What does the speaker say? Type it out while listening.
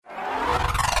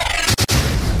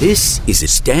This is a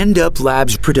Stand Up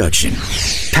Labs production,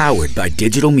 powered by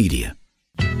digital media.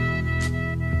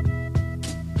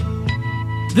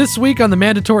 This week on the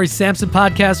Mandatory Samson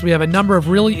podcast, we have a number of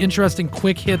really interesting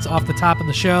quick hits off the top of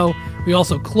the show. We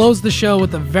also close the show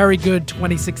with a very good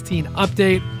 2016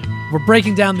 update. We're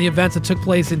breaking down the events that took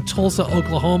place in Tulsa,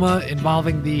 Oklahoma,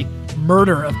 involving the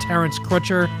murder of Terrence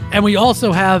Crutcher. And we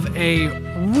also have a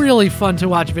really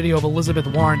fun-to-watch video of Elizabeth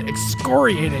Warren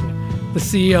excoriating the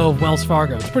CEO of Wells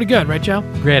Fargo. It's pretty good, right, Joe?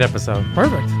 Great episode.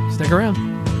 Perfect. Stick around.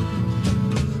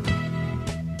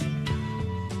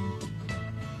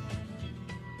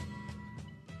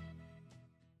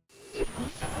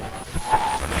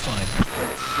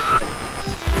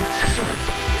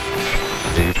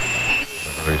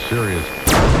 Very serious.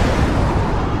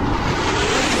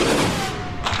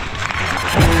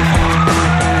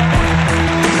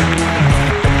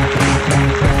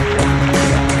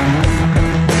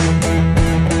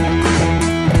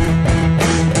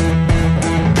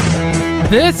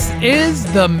 This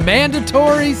is the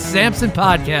Mandatory Samson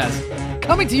podcast,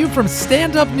 coming to you from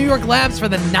Stand Up New York Labs for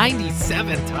the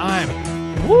 97th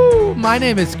time. Woo! My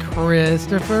name is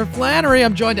Christopher Flannery.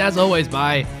 I'm joined, as always,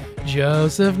 by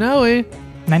Joseph Noe.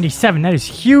 97, that is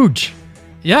huge.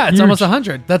 Yeah, it's Huge. almost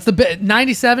 100. That's the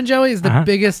 97, Joey, is the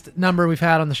biggest number we've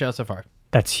had on the show so far.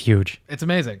 That's huge. It's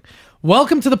amazing.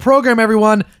 Welcome to the program,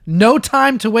 everyone. No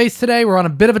time to waste today. We're on a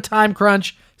bit of a time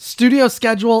crunch. Studio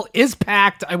schedule is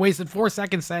packed. I wasted 4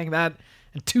 seconds saying that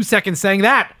and 2 seconds saying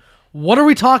that. What are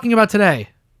we talking about today?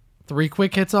 3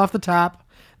 quick hits off the top.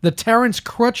 The Terrence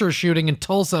Crutcher shooting in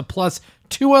Tulsa, plus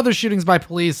 2 other shootings by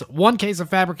police, 1 case of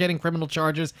fabricating criminal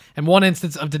charges, and 1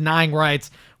 instance of denying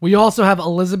rights. We also have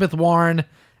Elizabeth Warren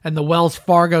and the Wells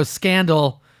Fargo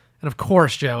scandal. And of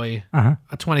course, Joey, a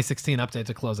 2016 update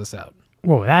to close us out.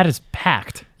 Whoa, that is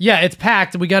packed. Yeah, it's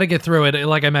packed. We got to get through it.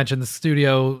 Like I mentioned, the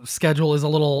studio schedule is a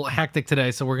little hectic today,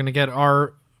 so we're going to get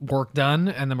our work done,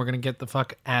 and then we're going to get the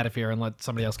fuck out of here and let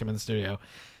somebody else come in the studio.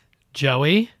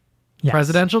 Joey, Yes.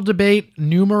 presidential debate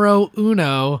numero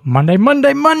uno.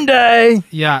 Monday.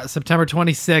 Yeah, September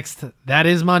 26th. That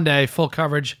is Monday. Full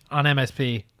coverage on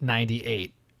MSP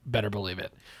 98. Better believe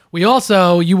it. We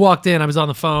also, you walked in, I was on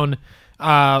the phone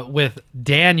with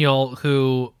Daniel,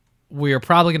 who we are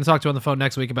probably going to talk to on the phone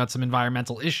next week about some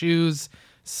environmental issues,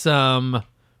 some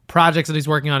projects that he's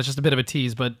working on. It's just a bit of a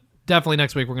tease, but definitely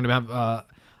next week we're going to have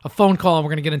a phone call, and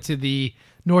we're going to get into the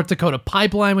North Dakota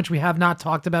pipeline, which we have not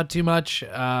talked about too much,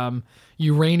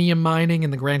 uranium mining in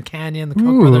the Grand Canyon, the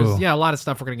Koch brothers. Yeah, a lot of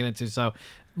stuff we're going to get into, so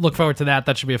look forward to that.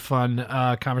 That should be a fun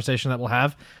conversation that we'll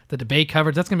have. The debate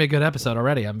coverage, that's going to be a good episode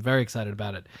already. I'm very excited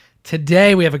about it.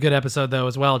 Today we have a good episode, though,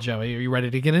 as well, Joey. Are you ready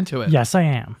to get into it? Yes, I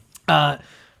am.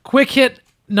 Quick hit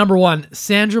number 1.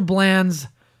 Sandra Bland's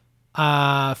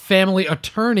family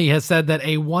attorney has said that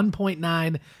a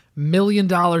 $1.9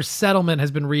 million settlement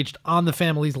has been reached on the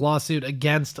family's lawsuit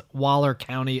against Waller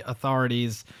County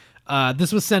authorities.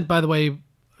 This was sent, by the way,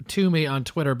 to me on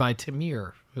Twitter by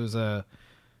Tamir, who's a,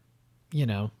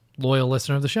 loyal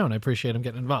listener of the show, and I appreciate him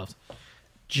getting involved.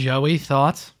 Joey,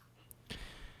 thoughts?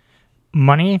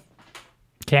 Money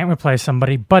can't replace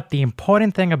somebody, but the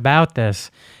important thing about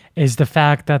this is the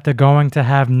fact that they're going to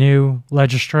have new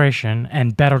legislation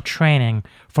and better training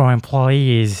for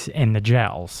employees in the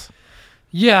jails.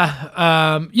 Yeah.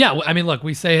 I mean, look,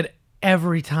 we say it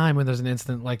every time when there's an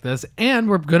incident like this, and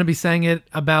we're going to be saying it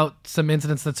about some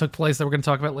incidents that took place that we're going to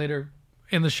talk about later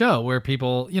in the show, where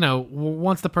people,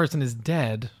 once the person is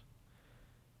dead,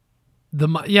 the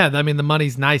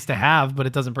money's nice to have, but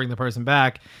it doesn't bring the person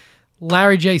back.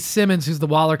 Larry J. Simmons, who's the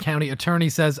Waller County attorney,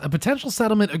 says a potential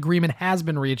settlement agreement has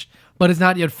been reached, but is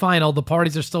not yet final. The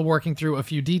parties are still working through a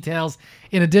few details.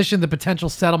 In addition, the potential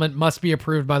settlement must be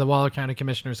approved by the Waller County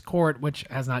Commissioner's Court, which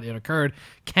has not yet occurred.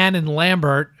 Cannon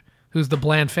Lambert, who's the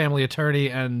Bland family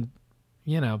attorney and,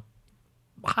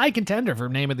 high contender for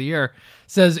name of the year,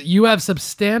 says you have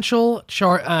substantial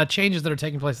changes that are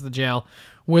taking place at the jail,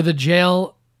 where the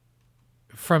jail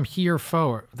from here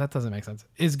forward, that doesn't make sense,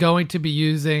 is going to be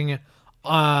using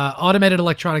automated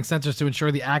electronic sensors to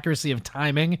ensure the accuracy of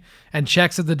timing and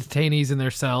checks of the detainees in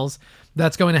their cells.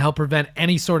 That's going to help prevent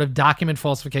any sort of document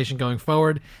falsification going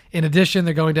forward. In addition,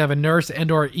 they're going to have a nurse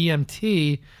and or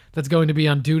EMT that's going to be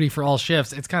on duty for all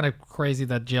shifts. It's kind of crazy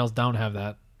that jails don't have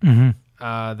that.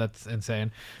 That's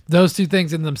insane. Those 2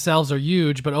 things in themselves are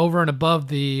huge, but over and above,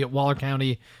 the Waller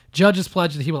County judge has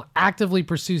pledged that he will actively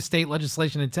pursue state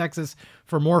legislation in Texas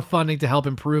for more funding to help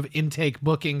improve intake,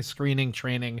 booking, screening,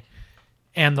 training,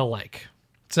 and the like.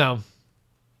 So,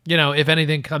 if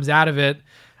anything comes out of it,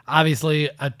 obviously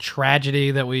a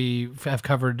tragedy that we have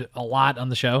covered a lot on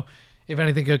the show if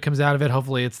anything good comes out of it,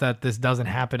 hopefully it's that this doesn't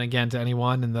happen again to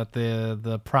anyone, and that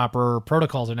the proper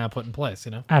protocols are now put in place.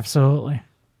 Absolutely.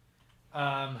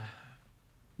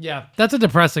 Yeah, that's a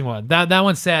depressing one. That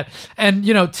one's sad. And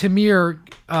Tamir,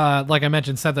 like I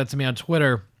mentioned, said that to me on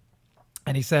Twitter,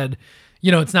 and he said,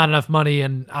 it's not enough money,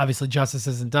 and obviously justice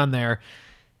isn't done there.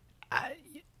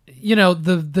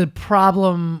 The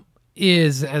problem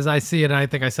is, as I see it, and I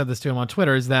think I said this to him on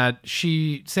Twitter, is that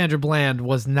Sandra Bland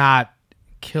was not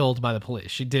killed by the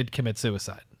police. She did commit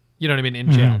suicide. You know what I mean?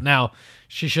 In jail. Now,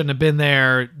 she shouldn't have been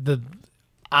there.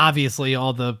 Obviously,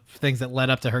 all the things that led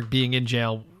up to her being in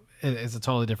jail is a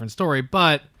totally different story.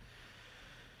 But,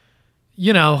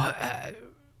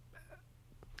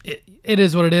 it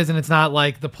is what it is, and it's not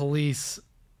like the police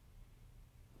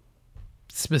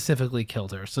specifically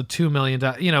killed her. So $2 million,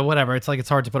 whatever. It's like it's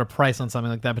hard to put a price on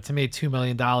something like that. But to me, $2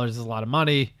 million is a lot of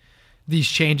money. These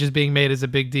changes being made is a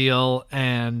big deal,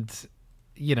 and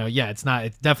it's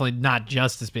definitely not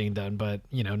justice being done, but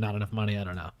not enough money. I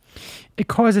don't know. It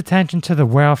calls attention to the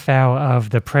welfare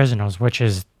of the prisoners, which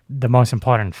is the most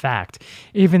important fact.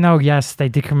 Even though, yes, they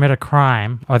did commit a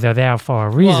crime, or they're there for a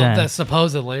reason. Well, that's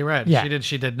supposedly, right. Yeah.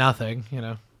 She did nothing,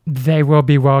 They will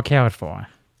be well cared for.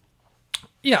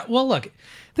 Yeah, well, look,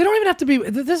 they don't even have to be.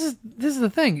 This is the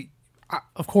thing.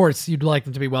 Of course, you'd like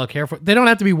them to be well cared for. They don't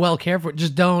have to be well cared for.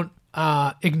 Just don't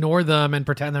ignore them and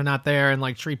pretend they're not there,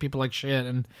 and treat people like shit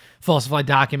and falsify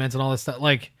documents and all this stuff.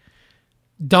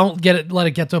 Don't let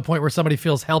it get to a point where somebody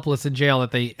feels helpless in jail that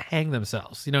they hang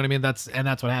themselves. You know what I mean? That's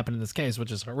what happened in this case,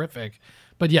 which is horrific.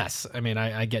 But yes, I mean,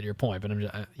 I get your point, but I'm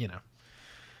just,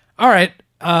 All right.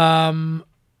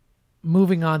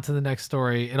 Moving on to the next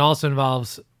story. It also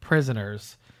involves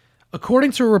prisoners.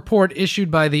 According to a report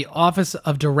issued by the Office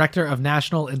of Director of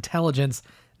National Intelligence,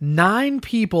 9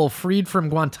 people freed from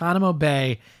Guantanamo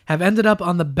Bay have ended up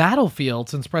on the battlefield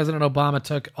since President Obama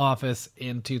took office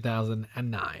in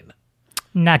 2009.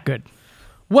 Not good.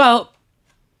 Well,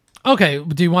 okay.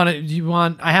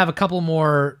 I have a couple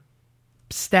more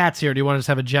stats here. Do you want to just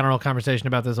have a general conversation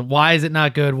about this? Why is it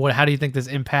not good? How do you think this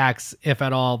impacts, if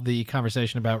at all, the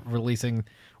conversation about releasing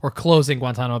or closing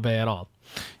Guantanamo Bay at all?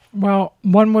 Well,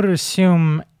 one would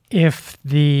assume if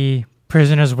the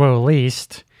prisoners were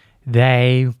released,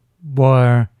 they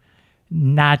were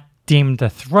not deemed a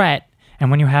threat.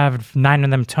 And when you have 9 of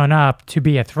them turn up to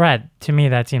be a threat, to me,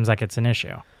 that seems like it's an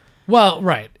issue. Well,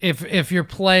 right. If you're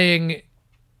playing,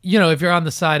 if you're on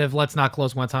the side of let's not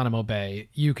close Guantanamo Bay,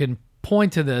 you can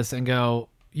point to this and go,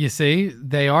 you see,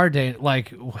 they are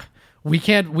we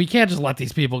can't just let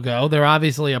these people go. They're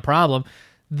obviously a problem.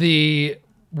 The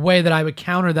way that I would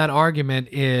counter that argument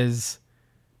is,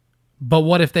 but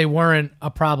what if they weren't a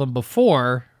problem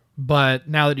before, but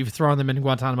now that you've thrown them in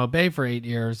Guantanamo Bay for 8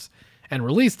 years and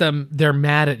released them, they're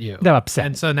mad at you. They're upset.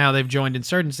 And so now they've joined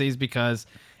insurgencies because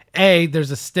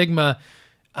there's a stigma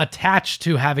attached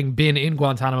to having been in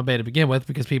Guantanamo Bay to begin with,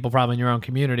 because people probably in your own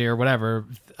community or whatever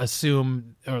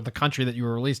assume, or the country that you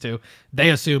were released to, they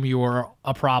assume you were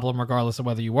a problem regardless of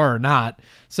whether you were or not.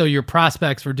 So your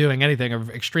prospects for doing anything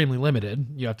are extremely limited,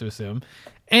 you have to assume.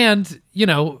 And,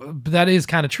 that is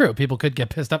kind of true. People could get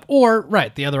pissed off. Or,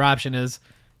 right, the other option is,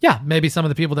 maybe some of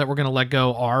the people that we're going to let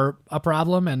go are a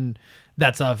problem, and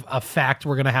that's a fact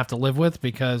we're going to have to live with,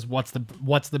 because what's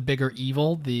the bigger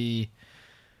evil?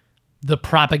 The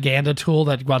propaganda tool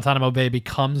that Guantanamo Bay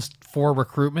becomes for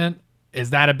recruitment?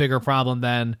 Is that a bigger problem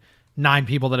than 9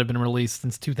 people that have been released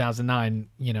since 2009,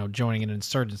 joining an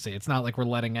insurgency? It's not like we're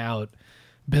letting out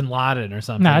Bin Laden or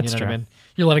something. No, that's true. What I mean?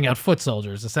 You're letting out foot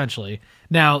soldiers, essentially.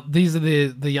 Now, these are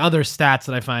the other stats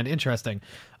that I find interesting.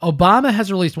 Obama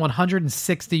has released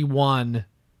 161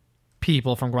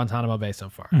 people from Guantanamo Bay so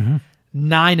far. Mm-hmm.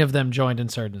 9 of them joined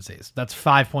insurgencies. That's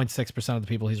 5.6% of the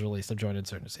people he's released have joined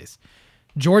insurgencies.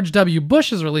 George W.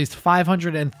 Bush has released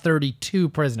 532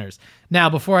 prisoners. Now,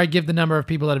 before I give the number of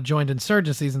people that have joined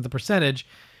insurgencies and the percentage,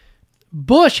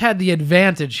 Bush had the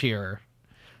advantage here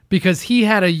because he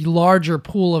had a larger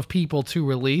pool of people to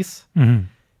release. Mm-hmm.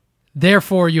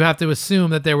 Therefore, you have to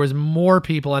assume that there was more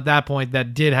people at that point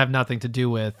that did have nothing to do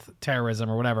with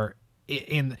terrorism or whatever.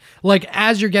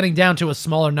 As you're getting down to a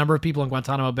smaller number of people in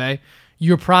Guantanamo Bay,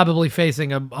 you're probably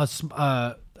facing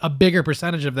a bigger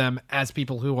percentage of them as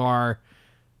people who are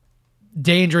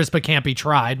dangerous but can't be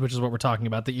tried, which is what we're talking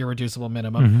about, the irreducible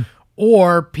minimum,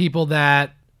 or people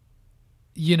that,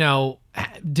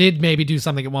 did maybe do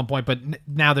something at one point, but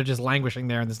now they're just languishing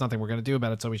there and there's nothing we're going to do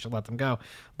about it, so we should let them go,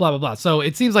 blah, blah, blah. So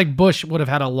it seems like Bush would have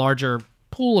had a larger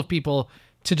pool of people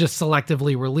to just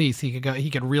selectively release. He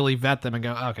could really vet them and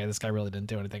go, okay, this guy really didn't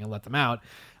do anything, and let them out.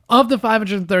 Of the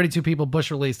 532 people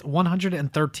Bush released,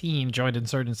 113 joined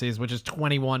insurgencies, which is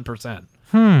 21%.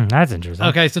 That's interesting.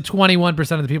 Okay, so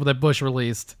 21% of the people that Bush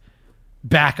released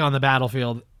back on the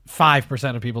battlefield,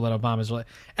 5% of people that Obama's released.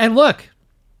 And look,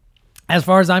 as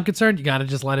far as I'm concerned, you got to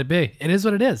just let it be. It is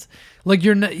what it is. Like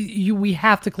we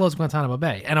have to close Guantanamo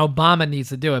Bay, and Obama needs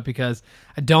to do it because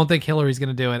I don't think Hillary's going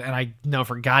to do it, and I know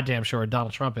for goddamn sure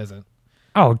Donald Trump isn't.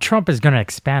 Oh, Trump is going to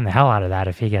expand the hell out of that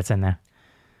if he gets in there.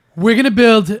 We're going to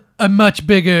build a much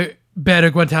bigger, better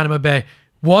Guantanamo Bay.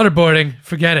 Waterboarding,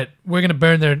 forget it. We're going to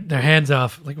burn their hands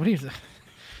off. Like, what do you...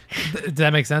 Does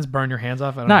that make sense? Burn your hands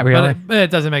off? I don't Not know. really. But it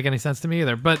doesn't make any sense to me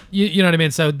either. But you know what I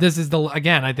mean? So this is,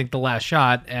 I think the last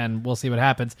shot, and we'll see what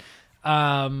happens.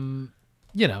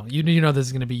 You know this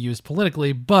is going to be used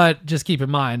politically, but just keep in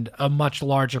mind, a much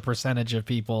larger percentage of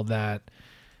people that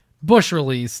Bush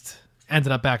released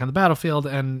ended up back on the battlefield,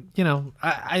 and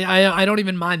I don't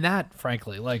even mind that,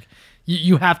 frankly. Like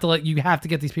you have to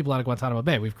get these people out of Guantanamo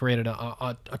Bay. We've created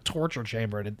a torture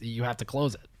chamber, and you have to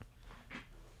close it.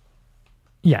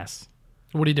 Yes.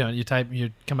 What are you doing? You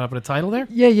coming up with a title there?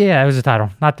 Yeah. It was a title,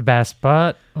 not the best,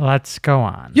 but let's go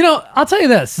on. I'll tell you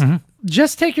this: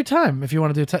 just take your time if you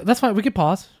want to do. That's fine. We could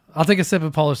pause. I'll take a sip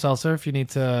of Polar Seltzer if you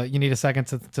need a second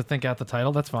to think out the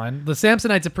title. That's fine. The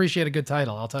Samsonites appreciate a good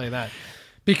title. I'll tell you that.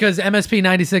 Because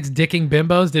MSP97 Dicking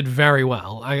Bimbos did very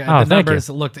well. The numbers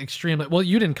looked extremely... Well,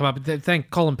 you didn't come up...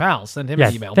 Thank Colin Powell. Send him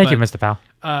an email. Thank you, Mr. Powell.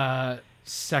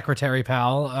 Secretary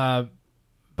Powell.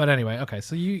 But anyway, okay.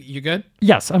 So you good?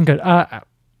 Yes, I'm good. I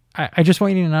just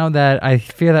want you to know that I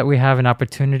feel that we have an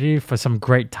opportunity for some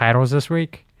great titles this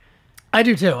week. I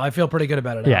do too. I feel pretty good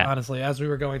about it, honestly, as we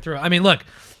were going through. I mean, look...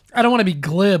 I don't want to be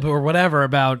glib or whatever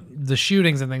about the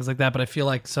shootings and things like that, but I feel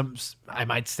like I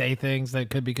might say things that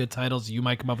could be good titles. You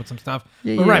might come up with some stuff.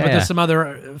 But there's some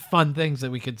other fun things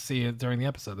that we could see during the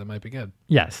episode that might be good.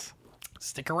 Yes.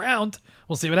 Stick around.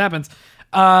 We'll see what happens.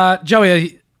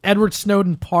 Joey, Edward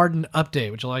Snowden pardon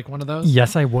update. Would you like one of those?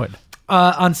 Yes, I would.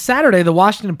 On Saturday, the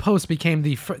Washington Post became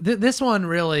this one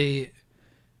really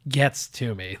gets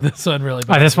to me. This one really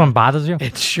bothers this one bothers you?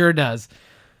 It sure does.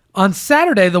 On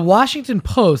Saturday, the Washington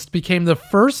Post became the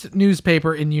first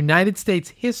newspaper in United States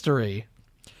history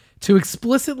to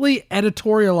explicitly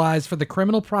editorialize for the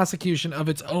criminal prosecution of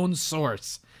its own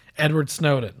source, Edward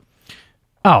Snowden.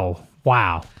 Oh,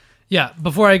 wow. Yeah,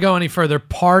 before I go any further,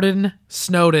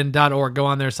 pardonsnowden.org. Go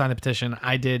on there, sign the petition.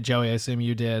 I did, Joey. I assume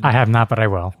you did. I have not, but I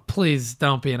will. Please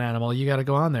don't be an animal. You got to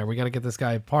go on there. We got to get this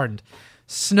guy pardoned.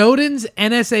 Snowden's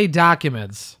NSA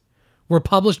documents were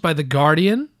published by The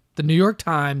Guardian, The New York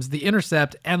Times, The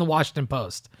Intercept, and The Washington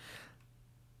Post.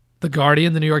 The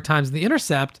Guardian, The New York Times, and The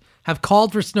Intercept have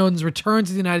called for Snowden's return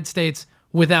to the United States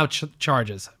without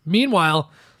charges. Meanwhile,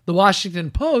 The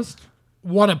Washington Post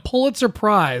won a Pulitzer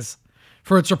Prize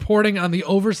for its reporting on the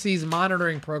overseas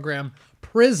monitoring program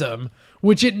PRISM,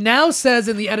 which it now says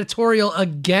in the editorial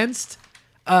against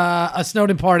a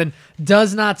Snowden pardon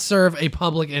does not serve a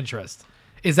public interest.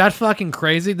 Is that fucking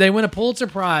crazy? They win a Pulitzer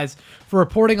Prize for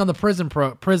reporting on the PRISM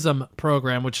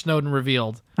program, which Snowden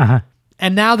revealed.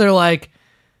 And now they're like,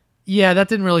 yeah, that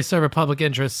didn't really serve a public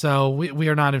interest, so we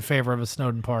are not in favor of a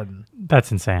Snowden pardon.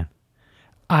 That's insane.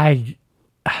 My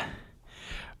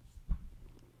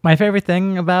favorite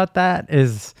thing about that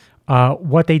is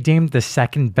what they deemed the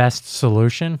second best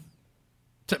solution.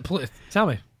 Please, tell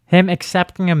me. Him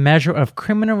accepting a measure of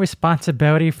criminal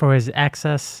responsibility for his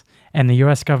excess, and the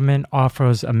U.S. government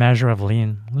offers a measure of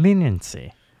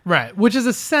leniency. Right, which is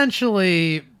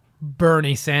essentially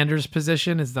Bernie Sanders'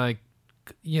 position, is like,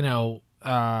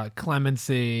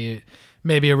 clemency,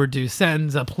 maybe a reduced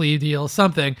sentence, a plea deal,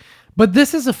 something. But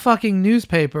this is a fucking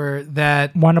newspaper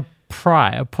that...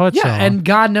 and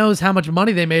God knows how much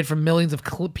money they made from millions of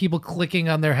people clicking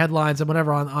on their headlines and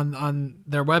whatever on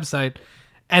their website.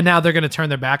 And now they're going to turn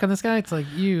their back on this guy? It's like,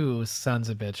 you sons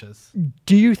of bitches.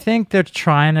 Do you think they're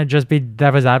trying to just be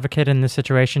devil's advocate in this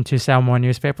situation to sell more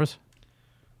newspapers?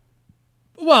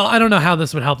 Well, I don't know how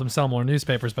this would help them sell more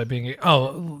newspapers by being...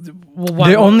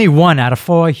 Only one out of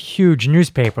 4 huge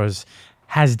newspapers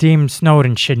has deemed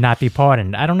Snowden should not be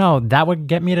pardoned. I don't know. That would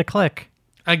get me to click.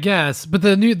 I guess. But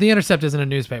the Intercept isn't a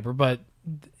newspaper. But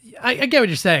I get what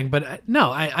you're saying. But no,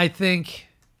 I think...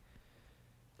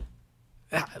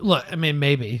 Look, I mean,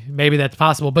 maybe that's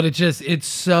possible, but it's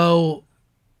so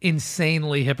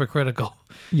insanely hypocritical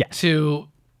to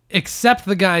accept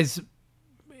the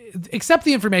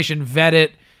information, vet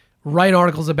it, write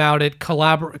articles about it,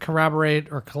 collaborate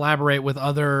with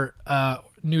other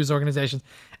news organizations,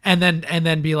 and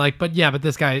then be like, but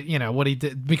this guy, what he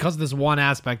did because of this one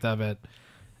aspect of it,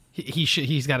 he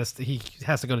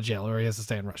has to go to jail or he has to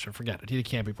stay in Russia. Forget it. He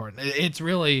can't be pardoned. It's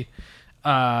really.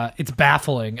 It's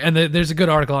baffling. And there's a good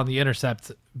article on The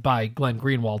Intercept by Glenn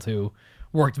Greenwald, who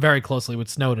worked very closely with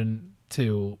Snowden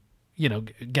to,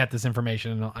 get this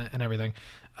information and everything,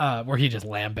 where he just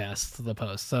lambasts the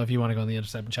Post. So if you want to go on The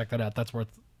Intercept and check that out, that's worth,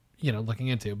 looking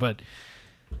into. But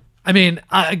I mean,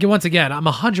 once again, I'm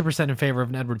 100% in favor of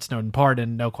an Edward Snowden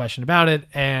pardon, no question about it.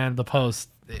 And the Post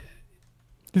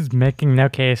is making no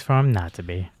case for him not to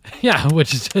be. Yeah,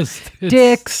 which is just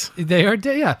dicks. They are,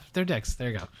 they're dicks. There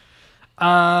you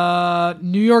go.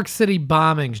 New York City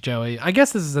bombings, Joey. I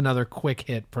guess this is another quick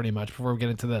hit, pretty much, before we get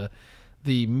into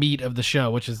the meat of the show,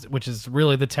 which is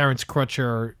really the Terrence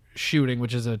Crutcher shooting,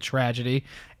 which is a tragedy,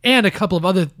 and a couple of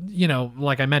other,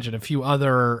 like I mentioned, a few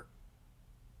other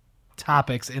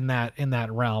topics in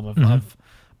that realm of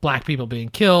black people being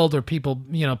killed, or people,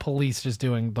 police just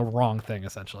doing the wrong thing,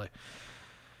 essentially.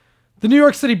 The New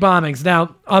York City bombings.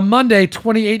 Now, on Monday,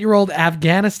 28-year-old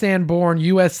Afghanistan-born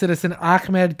U.S. citizen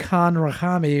Ahmed Khan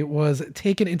Rahami was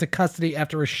taken into custody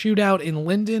after a shootout in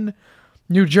Linden,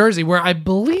 New Jersey, where I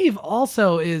believe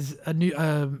also is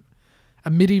a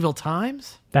medieval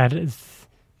times.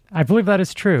 I believe that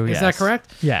is true. Is that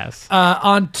correct? Yes.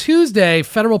 On Tuesday,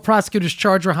 federal prosecutors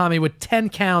charged Rahami with 10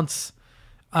 counts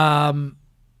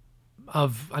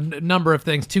of a number of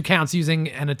things. 2 counts using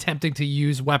and attempting to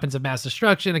use weapons of mass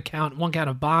destruction, 1 count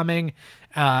of bombing,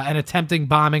 and attempting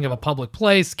bombing of a public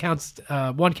place.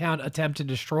 1 count attempt to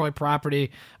destroy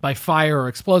property by fire or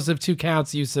explosive. 2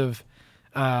 counts use of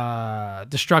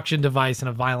destruction device and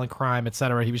a violent crime,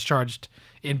 etc. He was charged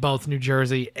in both New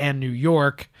Jersey and New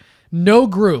York. No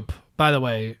group, by the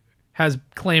way, has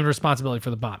claimed responsibility for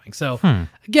the bombing. So,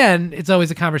 again, it's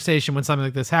always a conversation when something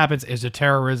like this happens. Is it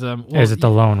terrorism? Well, is it the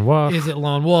lone wolf? Is it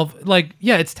lone wolf? Like,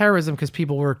 yeah, it's terrorism because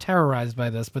people were terrorized by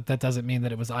this, but that doesn't mean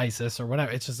that it was ISIS or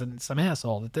whatever. It's just some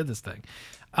asshole that did this thing.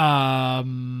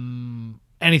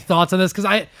 Any thoughts on this?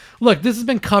 Because this has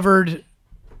been covered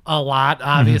a lot,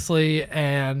 obviously,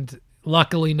 and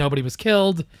luckily nobody was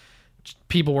killed.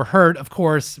 People were hurt, of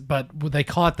course, but they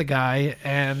caught the guy.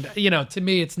 And, to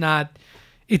me, it's not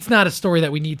a story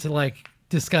that we need to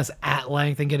discuss at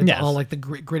length and get into all the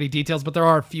gritty details, but there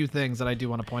are a few things that I do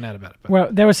want to point out about it. But. Well,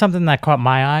 there was something that caught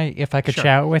my eye, if I could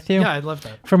share it with you. Yeah, I'd love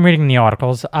that. From reading the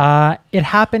articles. It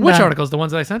happened... Which articles? The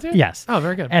ones that I sent you? Yes. Oh,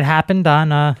 very good. It happened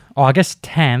on August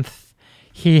 10th.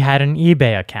 He had an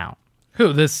eBay account.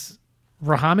 Who, this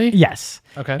Rahami? Yes.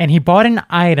 Okay. And he bought an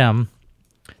item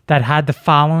that had the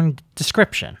following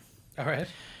description. All right.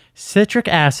 Citric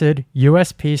acid,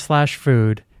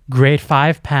 USP/food, grade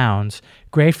 5 pounds,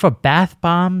 great for bath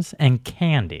bombs and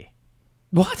candy.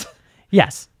 What?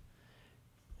 Yes.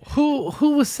 Who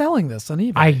was selling this on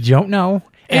eBay? I don't know.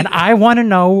 And I want to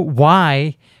know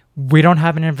why we don't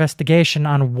have an investigation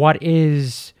on what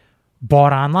is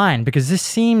bought online, because this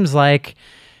seems like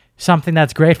something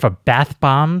that's great for bath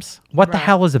bombs. What the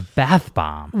hell is a bath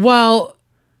bomb? Well,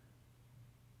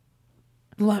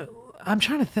 I'm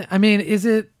trying to think. I mean, is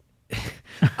it...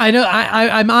 I know.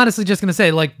 I'm honestly just gonna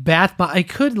say bath bomb. It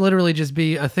could literally just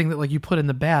be a thing that you put in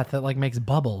the bath that makes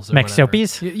bubbles. Or makes whatever.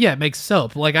 soapies. Yeah, it makes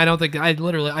soap. I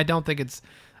don't think it's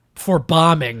for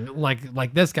bombing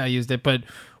like this guy used it. But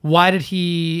why did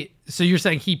he? So you're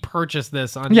saying he purchased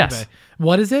this on eBay?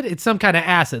 What is it? It's some kind of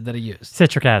acid that he used.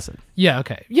 Citric acid. Yeah.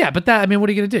 Okay. Yeah, but what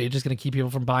are you gonna do? You're just gonna keep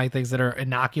people from buying things that are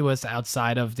innocuous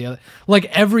outside of the other.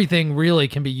 Everything really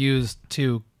can be used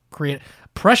to create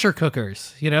pressure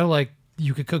cookers.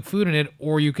 You could cook food in it,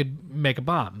 or you could make a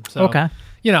bomb. So, okay.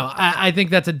 I think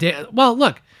that's well,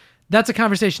 look, that's a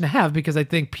conversation to have, because I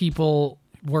think people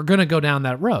were going to go down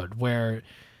that road where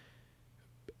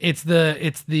it's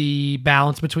the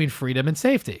balance between freedom and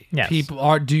safety. Yes.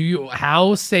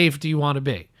 How safe do you want to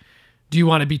be? Do you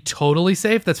want to be totally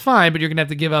safe? That's fine, but you're going to have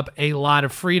to give up a lot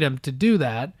of freedom to do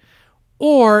that.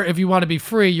 Or if you want to be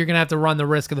free, you're going to have to run the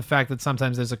risk of the fact that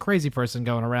sometimes there's a crazy person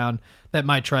going around that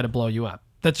might try to blow you up.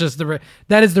 That's just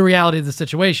that is the reality of the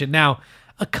situation. Now,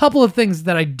 a couple of things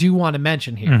that I do want to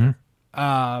mention here.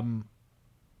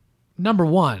 Number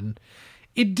one,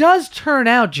 it does turn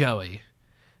out, Joey,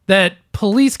 that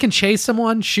police can chase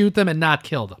someone, shoot them, and not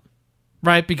kill them,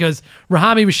 right? Because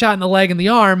Rahami was shot in the leg and the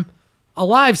arm,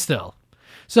 alive still.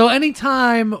 So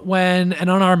anytime when an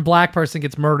unarmed black person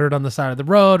gets murdered on the side of the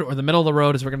road or the middle of the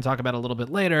road, as we're going to talk about a little bit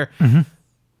later,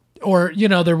 or,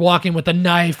 they're walking with a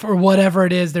knife or whatever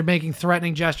it is, they're making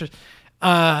threatening gestures,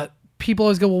 people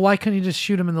always go, well, why couldn't you just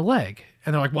shoot him in the leg?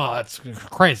 And they're like, well, that's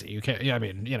crazy. You can't,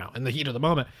 in the heat of the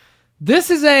moment.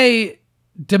 This is a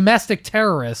domestic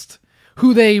terrorist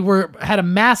who they had a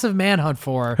massive manhunt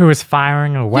for. Who is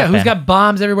firing a weapon. Yeah, who's got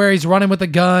bombs everywhere. He's running with a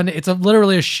gun. It's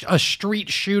literally a street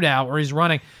shootout where he's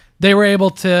running. They were able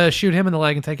to shoot him in the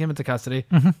leg and take him into custody.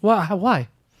 Why?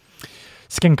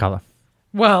 Skin color.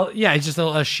 Well, yeah, he's just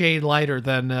a shade lighter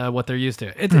than what they're used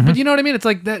to. But you know what I mean? It's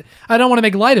like that. I don't want to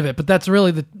make light of it, but that's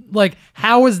really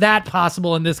how is that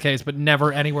possible in this case, but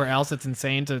never anywhere else? It's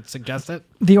insane to suggest it.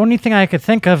 The only thing I could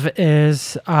think of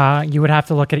is you would have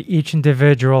to look at each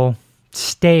individual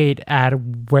state at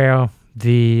where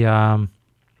the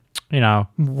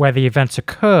where the events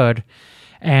occurred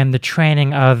and the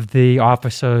training of the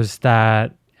officers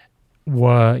that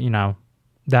were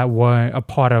a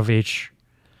part of each.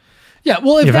 Yeah,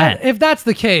 well, if that's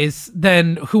the case,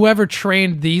 then whoever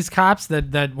trained these cops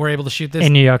that were able to shoot this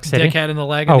in New York City dickhead in the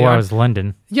leg. Oh, well, it was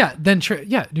London. Yeah, then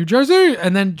New Jersey,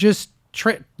 and then just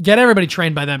get everybody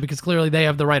trained by them because clearly they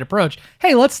have the right approach.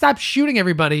 Hey, let's stop shooting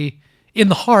everybody in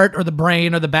the heart or the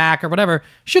brain or the back or whatever.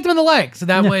 Shoot them in the leg, so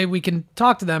that way we can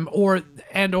talk to them, or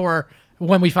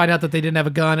when we find out that they didn't have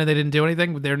a gun and they didn't do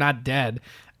anything, they're not dead.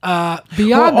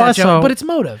 Beyond that, Joe, but it's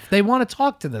motive. They want to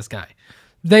talk to this guy.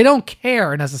 They don't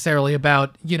care necessarily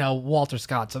about, Walter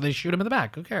Scott, so they shoot him in the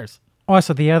back. Who cares?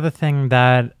 Also, the other thing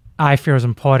that I feel is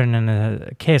important in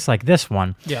a case like this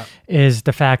one is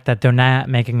the fact that they're not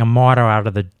making a martyr out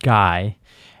of the guy.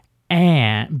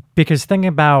 And because think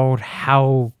about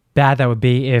how bad that would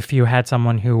be if you had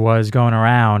someone who was going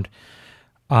around,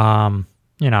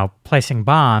 placing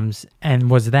bombs and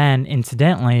was then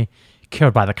incidentally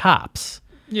killed by the cops.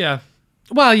 Yeah.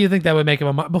 Well, you think that would make him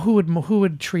a martyr, but who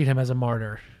would treat him as a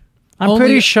martyr? I'm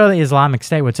pretty sure the Islamic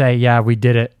State would say, yeah, we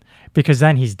did it, because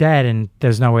then he's dead and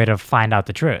there's no way to find out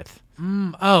the truth.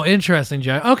 Oh, interesting,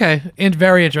 Joe. Okay,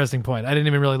 very interesting point. I didn't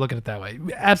even really look at it that way.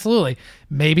 Absolutely.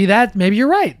 Maybe you're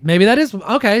right. Maybe that is,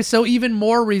 okay, so even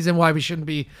more reason why we shouldn't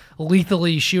be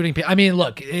lethally shooting people. I mean,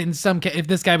 look, in some case, if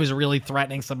this guy was really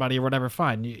threatening somebody or whatever,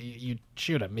 fine, you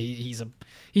shoot him.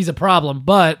 He's a problem,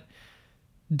 but...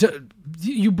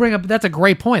 you bring up, that's a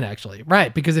great point, actually,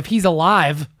 right? Because if he's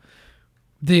alive,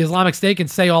 the Islamic State can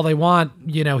say all they want,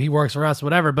 he works for us,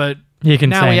 whatever, but we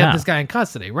have this guy in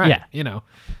custody, right?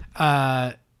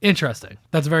 Yeah. Interesting.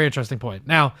 That's a very interesting point.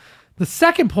 Now, the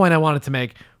second point I wanted to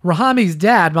make, Rahami's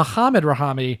dad, Mohammed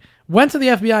Rahami, went to the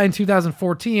FBI in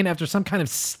 2014 after some kind of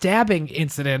stabbing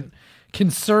incident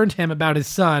concerned him about his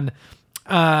son.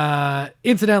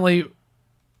 Incidentally,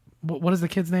 what is the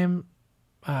kid's name?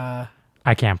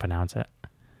 I can't pronounce it.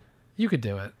 You could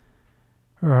do it.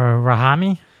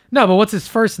 Rahami? No, but what's his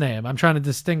first name? I'm trying to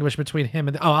distinguish between him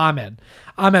and... Ahmed.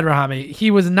 Ahmed Rahami.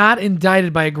 He was not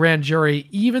indicted by a grand jury,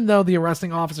 even though the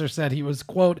arresting officer said he was,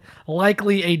 quote,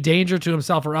 likely a danger to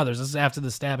himself or others. This is after the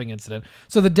stabbing incident.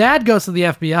 So the dad goes to the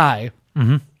FBI,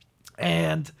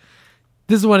 and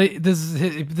this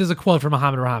is a quote from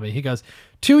Mohammed Rahami. He goes,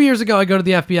 2 years ago, I go to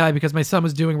the FBI because my son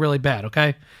was doing really bad,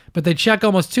 okay? But they check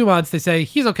almost 2 months. They say,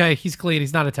 he's okay. He's clean.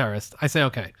 He's not a terrorist. I say,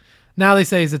 okay. Now they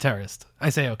say he's a terrorist. I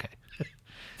say, okay.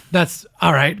 That's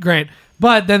all right. Great.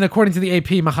 But then according to the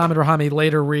AP, Mohammed Rahami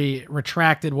later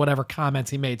retracted whatever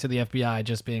comments he made to the FBI,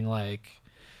 just being like,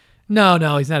 no,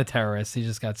 he's not a terrorist. He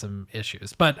just got some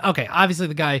issues. But okay, obviously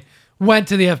the guy went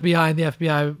to the FBI and the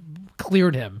FBI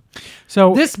cleared him.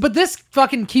 So this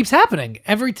fucking keeps happening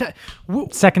every time.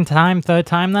 Second time, third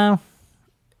time now?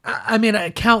 I mean,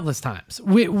 countless times.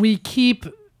 We keep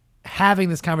having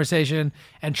this conversation,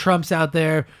 and Trump's out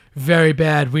there, very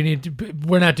bad.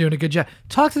 We're not doing a good job.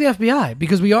 Talk to the FBI,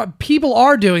 because people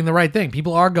are doing the right thing.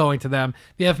 People are going to them.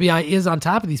 The FBI is on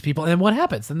top of these people, and what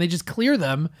happens? Then they just clear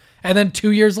them, and then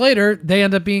 2 years later, they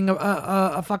end up being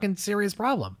a fucking serious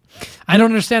problem. I don't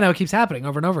understand how it keeps happening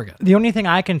over and over again. The only thing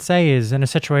I can say is, in a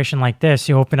situation like this,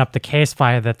 you open up the case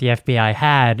file that the FBI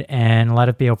had and let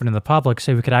it be open to the public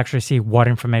so we could actually see what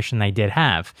information they did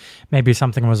have. Maybe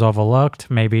something was overlooked.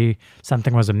 Maybe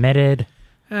something was omitted.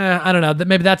 I don't know.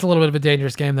 Maybe that's a little bit of a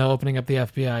dangerous game, though, opening up the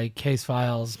FBI case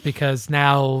files, because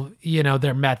now,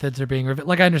 their methods are being revealed.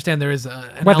 Like, I understand there is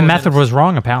the method was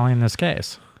wrong, apparently, in this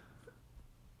case.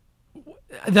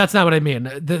 That's not what I mean.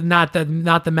 Not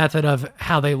the method of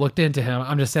how they looked into him.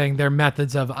 I'm just saying their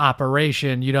methods of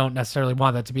operation. You don't necessarily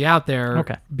want that to be out there,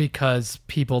 because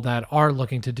people that are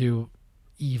looking to do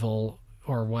evil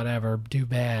or whatever, do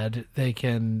bad, they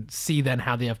can see then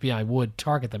how the FBI would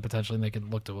target them potentially, and they can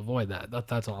look to avoid that.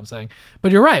 That's all I'm saying.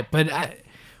 But you're right. But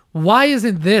why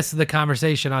isn't this the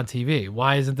conversation on TV?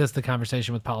 Why isn't this the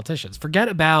conversation with politicians? Forget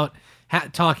about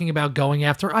talking about going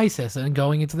after ISIS and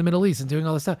going into the Middle East and doing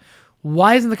all this stuff.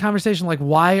 Why isn't the conversation like,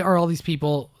 why are all these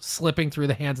people slipping through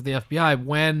the hands of the FBI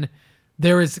when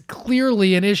there is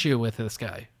clearly an issue with this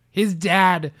guy? His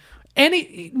dad,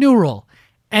 new rule,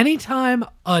 anytime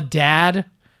a dad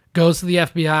goes to the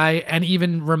FBI and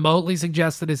even remotely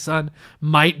suggests that his son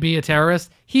might be a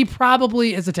terrorist, he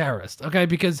probably is a terrorist, okay?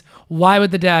 Because why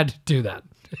would the dad do that?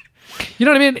 You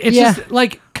know what I mean? It's just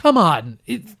like, come on.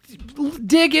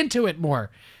 Dig into it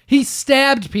more. He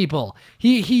stabbed people.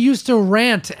 He used to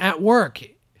rant at work.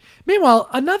 Meanwhile,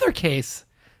 another case,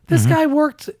 this guy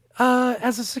worked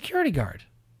as a security guard.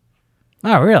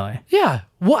 Oh, really? Yeah.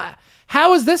 What?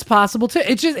 How is this possible too?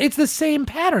 It's the same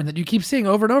pattern that you keep seeing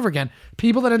over and over again.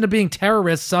 People that end up being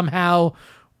terrorists somehow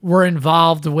were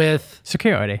involved with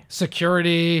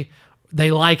security. They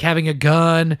like having a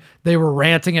gun. They were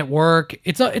ranting at work.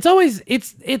 It's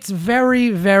very,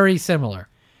 very similar.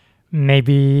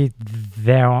 Maybe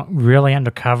they're really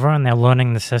undercover and they're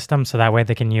learning the system so that way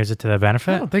they can use it to their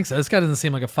benefit. I don't think so. This guy doesn't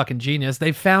seem like a fucking genius.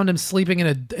 They found him sleeping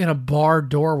in a bar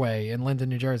doorway in Linden,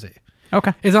 New Jersey.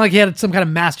 Okay. It's not like he had some kind of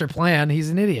master plan. He's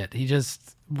an idiot. He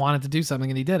just wanted to do something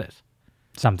and he did it.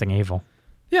 Something evil.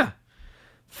 Yeah.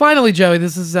 Finally, Joey,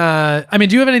 this is, do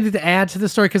you have anything to add to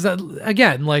this story? Because,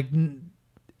 again, like,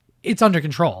 it's under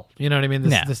control. You know what I mean?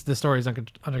 This story is under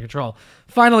control.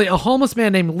 Finally, a homeless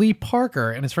man named Lee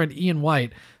Parker and his friend Ian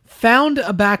White found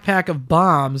a backpack of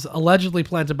bombs allegedly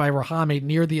planted by Rahami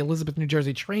near the Elizabeth, New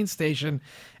Jersey train station,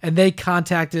 and they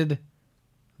contacted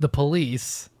the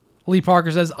police. Lee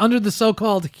Parker says, under the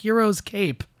so-called hero's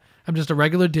cape, I'm just a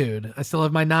regular dude. I still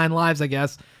have my 9 lives, I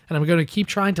guess, and I'm going to keep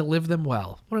trying to live them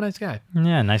well. What a nice guy.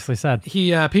 Yeah, nicely said.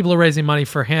 People are raising money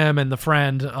for him and the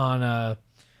friend on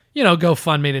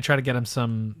GoFundMe to try to get him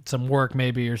some work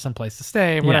maybe or some place to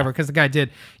stay or whatever. Because the guy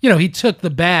did, he took the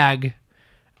bag,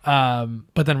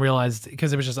 but then realized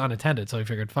because it was just unattended, so he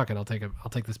figured, fuck it, I'll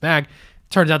take this bag.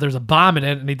 Turns out there's a bomb in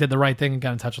it, and he did the right thing and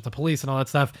got in touch with the police and all that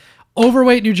stuff.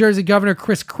 Overweight New Jersey Governor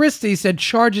Chris Christie said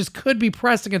charges could be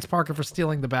pressed against Parker for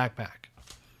stealing the backpack.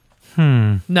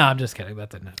 No, I'm just kidding.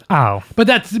 That didn't happen. Oh, but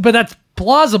that's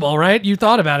plausible, right? You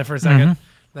thought about it for a second.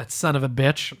 That son of a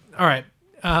bitch. All right.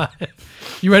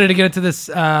 You ready to get into this?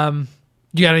 You got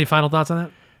any final thoughts on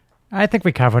that? I think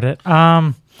we covered it.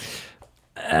 I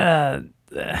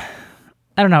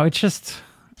don't know. It's just,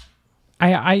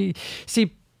 I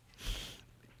see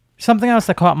something else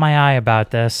that caught my eye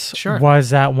about this was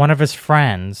that one of his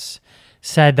friends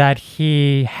said that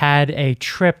he had a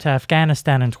trip to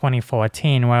Afghanistan in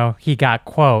 2014 where he got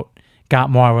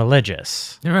more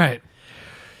religious. You're right.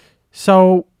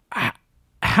 So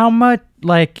how much,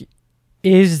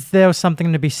 is there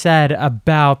something to be said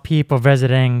about people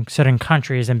visiting certain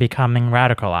countries and becoming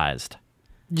radicalized?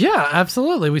 Yeah,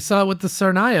 absolutely. We saw it with the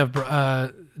Tsarnaev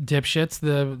dipshits.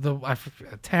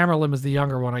 Tamerlan was the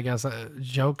younger one, I guess.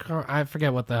 I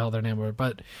forget what the hell their name were,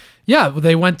 but yeah,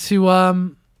 they went to I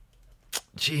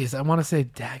want to say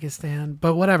Dagestan,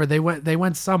 but whatever. They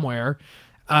went somewhere.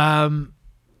 And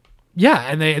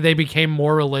they became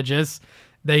more religious.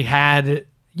 They had,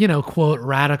 quote,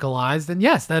 radicalized. And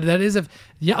yes, that is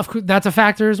that's a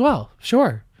factor as well.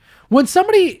 Sure. When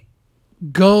somebody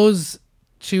goes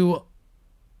to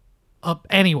up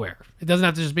anywhere, it doesn't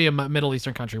have to just be a Middle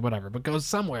Eastern country, whatever, but goes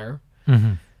somewhere,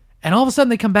 and all of a sudden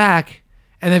they come back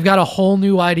and they've got a whole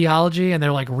new ideology and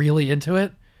they're like really into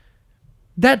it,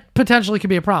 that potentially could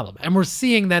be a problem. And we're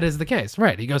seeing that is the case.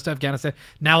 Right. He goes to Afghanistan.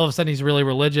 Now all of a sudden he's really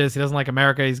religious. He doesn't like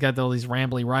America. He's got all these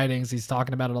rambly writings. He's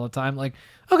talking about it all the time. Like,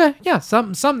 okay, yeah,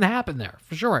 something happened there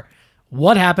for sure.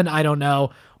 What happened? I don't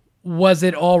know. Was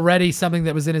it already something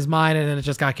that was in his mind and then it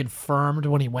just got confirmed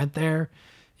when he went there?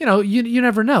 You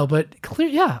never know, but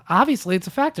obviously it's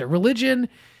a factor. Religion,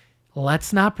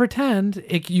 let's not pretend.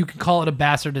 You can call it a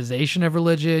bastardization of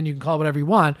religion. You can call it whatever you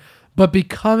want, but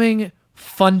becoming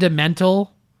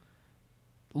fundamental,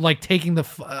 like taking a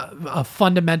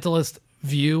fundamentalist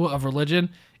view of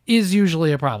religion, is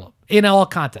usually a problem in all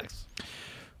contexts.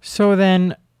 So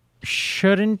then,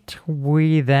 shouldn't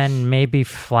we then maybe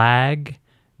flag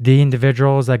the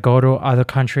individuals that go to other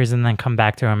countries and then come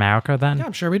back to America then? Yeah,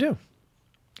 I'm sure we do.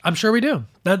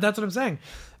 That's what I'm saying.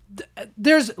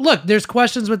 There's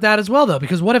questions with that as well, though,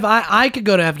 because what if I could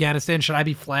go to Afghanistan? Should I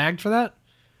be flagged for that?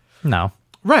 No.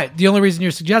 Right. The only reason you're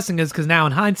suggesting is because now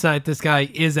in hindsight, this guy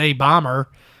is a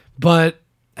bomber,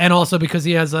 and also because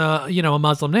he has a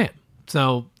Muslim name.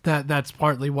 So that's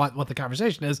partly what the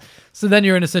conversation is. So then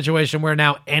you're in a situation where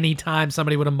now anytime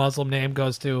somebody with a Muslim name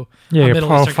goes to a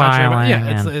Middle Eastern country,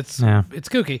 it's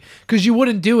kooky. Because you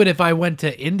wouldn't do it if I went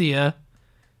to India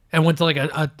and went to like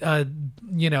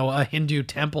a Hindu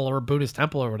temple or a Buddhist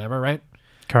temple or whatever, right?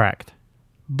 Correct.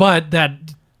 But that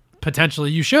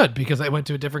potentially you should, because I went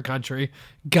to a different country,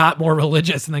 got more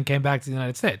religious, and then came back to the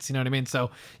United States. You know what I mean?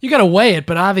 So you got to weigh it.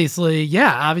 But obviously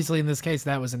in this case,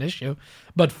 that was an issue.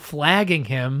 But flagging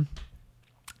him,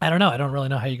 I don't know. I don't really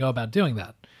know how you go about doing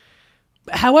that.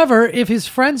 However, if his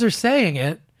friends are saying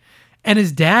it and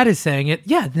his dad is saying it,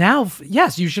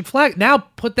 yes, you should flag. Now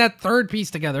put that third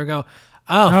piece together. Go,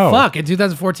 oh, fuck. In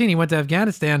 2014, he went to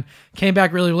Afghanistan, came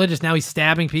back really religious. Now he's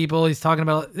stabbing people. He's talking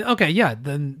about, okay, yeah,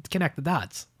 then connect the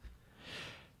dots.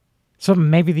 So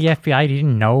maybe the FBI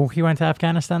didn't know he went to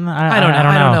Afghanistan? I don't know.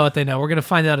 I don't know what they know. We're going to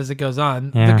find out as it goes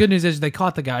on. Yeah. The good news is they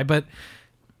caught the guy, but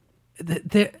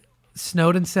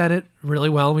Snowden said it really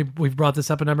well. We've brought this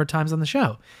up a number of times on the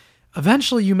show.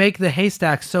 Eventually, you make the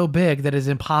haystack so big that it's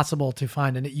impossible to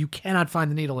find it. You cannot find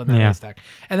the needle in that haystack.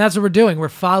 And that's what we're doing. We're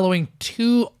following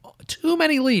too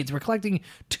many leads. We're collecting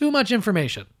too much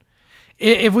information.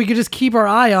 If we could just keep our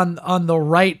eye on the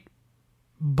right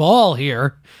ball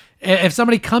here, if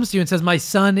somebody comes to you and says, my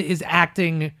son is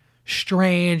acting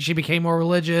strange, he became more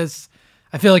religious,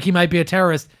 I feel like he might be a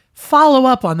terrorist, follow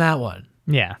up on that one.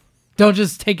 Yeah. Don't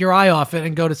just take your eye off it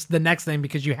and go to the next thing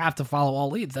because you have to follow all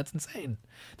leads. That's insane.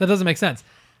 That doesn't make sense.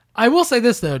 I will say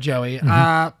this, though, Joey.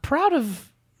 Proud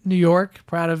of New York,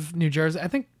 proud of New Jersey. I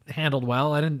think handled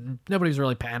well. Nobody's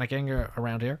really panicking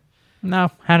around here.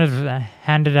 No,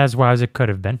 handled as well as it could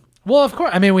have been. Well, of course.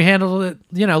 I mean, we handled it,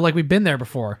 like we've been there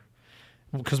before.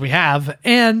 Because we have.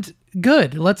 And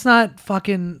good. Let's not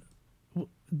fucking...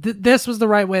 this was the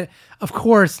right way. Of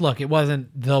course, look, it wasn't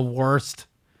the worst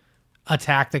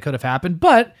attack that could have happened,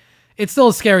 but it's still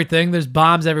a scary thing. There's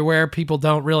bombs everywhere. People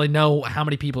don't really know how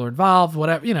many people are involved,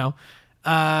 whatever,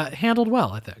 handled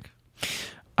well, I think.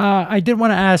 I did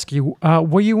want to ask you,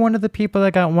 were you one of the people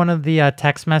that got one of the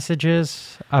text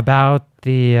messages about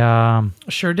the...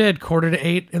 Sure did.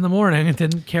 7:45 in the morning. I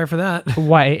didn't care for that.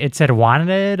 What, it said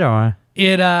wanted, or...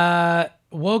 It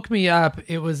woke me up.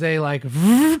 It was a like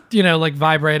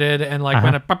vibrated and like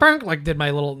went up, like did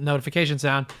my little notification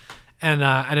sound. And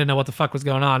I didn't know what the fuck was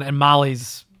going on. And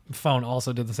Molly's phone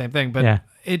also did the same thing. But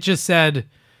it just said,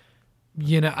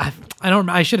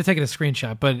 I should have taken a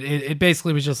screenshot, but it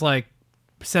basically was just like,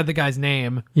 said the guy's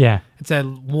name. Yeah. It said,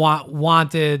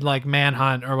 wanted, like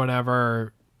manhunt or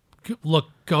whatever.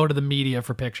 Go to the media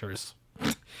for pictures.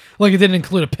 Like it didn't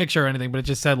include a picture or anything, but it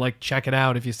just said like, check it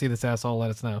out. If you see this asshole,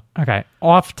 let us know. Okay.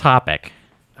 Off topic.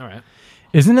 All right.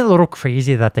 Isn't it a little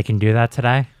crazy that they can do that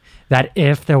today? That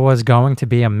if there was going to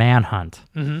be a manhunt,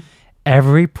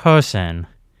 every person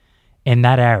in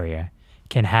that area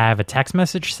can have a text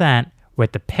message sent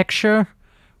with the picture,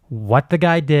 what the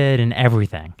guy did, and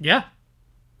everything. Yeah.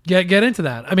 Get into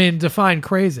that. I mean, define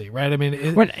crazy, right? I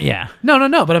mean,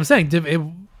 No, but I'm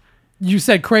saying you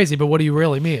said crazy, but what do you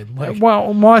really mean? Like,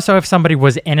 well, more so if somebody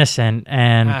was innocent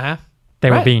and they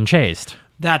were being chased.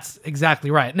 That's exactly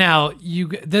right. Now,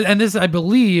 and this, I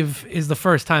believe, is the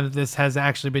first time that this has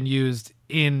actually been used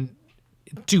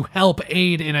to help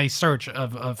aid in a search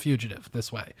of a fugitive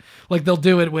this way. Like they'll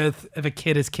do it with if a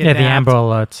kid is kidnapped. Yeah, the Amber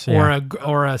Alerts.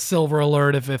 Or a silver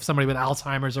alert if somebody with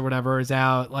Alzheimer's or whatever is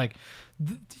out. Like,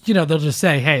 they'll just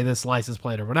say, hey, this license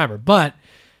plate or whatever. But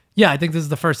yeah, I think this is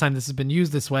the first time this has been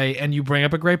used this way, and you bring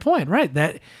up a great point, right?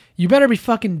 That you better be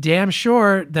fucking damn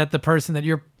sure that the person that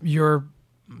you're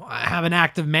have an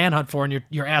active manhunt for, and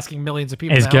you're asking millions of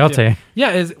people is guilty.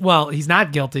 Yeah, he's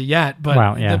not guilty yet,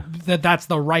 but that's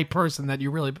the right person that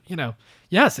you really,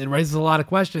 yes, it raises a lot of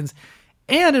questions,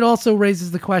 and it also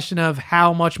raises the question of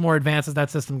how much more advanced is that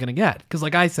system going to get? Because,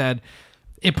 like I said,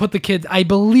 it put the kid, I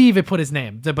believe it put his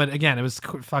name, but again, it was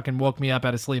fucking woke me up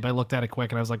out of sleep. I looked at it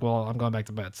quick and I was like, well, I'm going back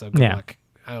to bed, so good luck.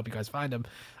 I hope you guys find him.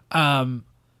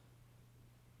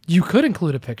 You could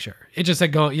include a picture. It just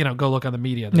said go look on the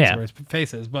media. That's where his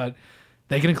face is, but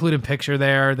they can include a picture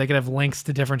there. They could have links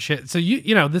to different shit. So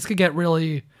this could get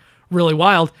really, really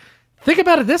wild. Think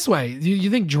about it this way. You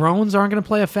think drones aren't going to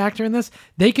play a factor in this?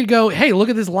 They could go, hey, look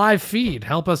at this live feed.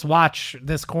 Help us watch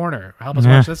this corner. Help us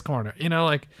watch this corner.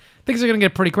 Things are going to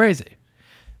get pretty crazy.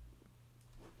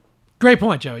 Great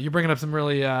point, Joe. You're bringing up some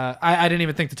really... I didn't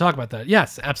even think to talk about that.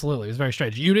 Yes, absolutely. It was very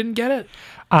strange. You didn't get it?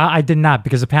 I did not,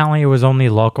 because apparently it was only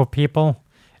local people,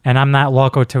 and I'm not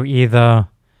local to either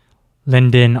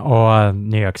Linden or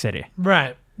New York City.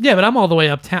 Right. Yeah, but I'm all the way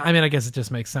uptown. I mean, I guess it just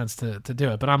makes sense to do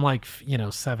it, but I'm like,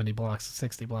 70 blocks,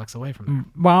 60 blocks away from there.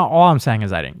 Well, all I'm saying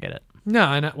is I didn't get it. No,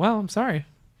 I know. Well, I'm sorry.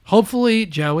 Hopefully,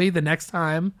 Joey, the next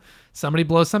time somebody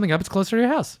blows something up, it's closer to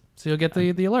your house, so you'll get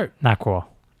the alert. Not cool.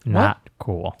 Not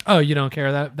cool. Oh, you don't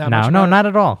care that much? No, not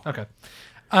at all. Okay.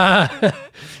 God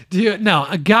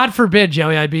forbid,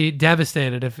 Joey, I'd be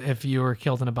devastated if you were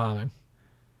killed in a bombing.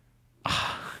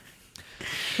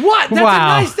 What? That's a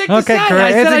nice thing to say. Great.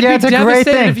 I said I'd be it's a great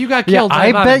devastated thing. if you got killed.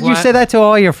 I bet you say that to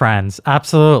all your friends.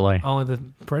 Absolutely. Only the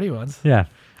pretty ones. Yeah.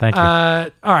 Thank you.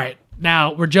 All right.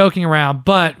 Now, we're joking around,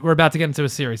 but we're about to get into a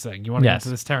serious thing. You want to get into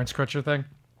this Terrence Crutcher thing?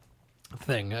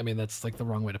 thing. I mean, that's like the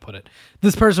wrong way to put it.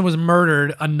 This person was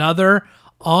murdered. Another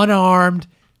unarmed,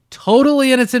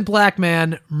 totally innocent black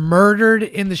man murdered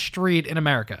in the street in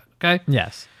America. Okay?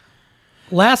 Yes.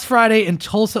 Last Friday in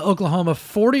Tulsa, Oklahoma,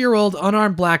 40-year-old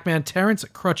unarmed black man Terrence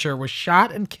Crutcher was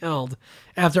shot and killed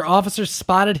after officers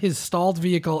spotted his stalled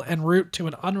vehicle en route to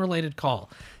an unrelated call.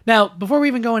 Now, before we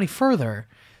even go any further,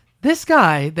 this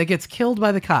guy that gets killed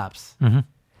by the cops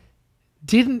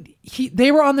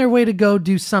they were on their way to go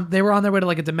do something. They were on their way to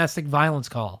like a domestic violence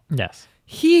call. Yes.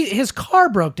 His car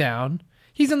broke down.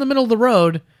 He's in the middle of the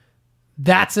road.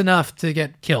 That's enough to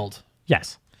get killed.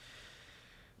 Yes.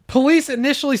 Police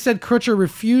initially said Crutcher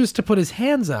refused to put his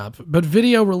hands up, but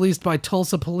video released by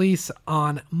Tulsa police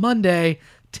on Monday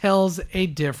tells a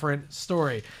different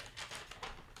story.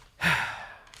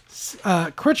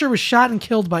 Crutcher was shot and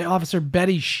killed by Officer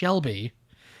Betty Shelby.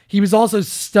 He was also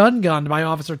stun-gunned by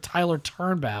Officer Tyler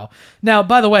Turnbow. Now,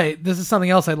 by the way, this is something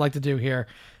else I'd like to do here.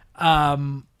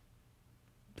 I'm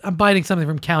biting something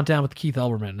from Countdown with Keith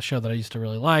Elberman, a show that I used to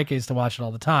really like. I used to watch it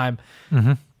all the time.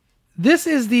 Mm-hmm. This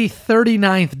is the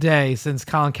 39th day since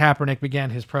Colin Kaepernick began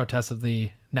his protest of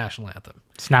the national anthem.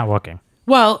 It's not working.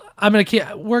 Well,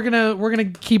 we're gonna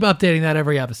keep updating that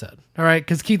every episode, all right?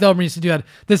 Because Keith Elberman used to do that.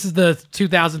 This is the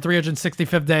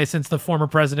 2,365th day since the former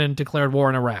president declared war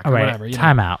in Iraq, or whatever.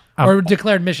 Time out. Or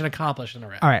declared mission accomplished in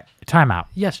Iraq. All right, time out.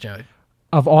 Yes, Joey.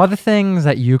 Of all the things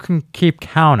that you can keep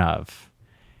count of,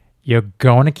 you're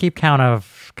going to keep count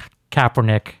of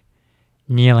Kaepernick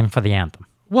kneeling for the anthem.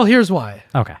 Well, here's why.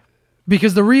 Okay.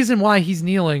 Because the reason why he's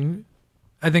kneeling,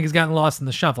 I think, has gotten lost in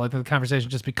the shuffle. I think the conversation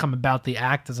just become about the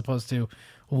act as opposed to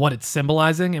what it's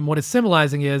symbolizing. And what it's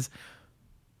symbolizing is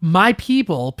my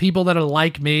people that are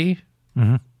like me,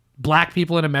 black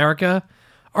people in America,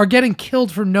 are getting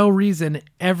killed for no reason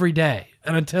every day.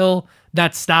 And until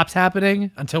that stops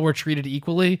happening, until we're treated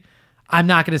equally, I'm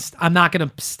not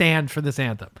gonna stand for this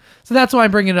anthem. So that's why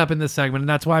I'm bringing it up in this segment, and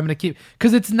that's why I'm gonna keep,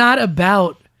 because it's not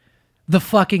about the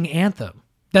fucking anthem.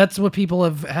 That's what people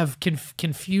have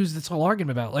confused this whole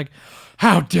argument about. Like,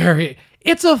 how dare he?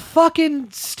 It's a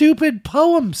fucking stupid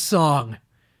poem song.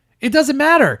 It doesn't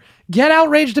matter. Get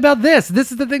outraged about this.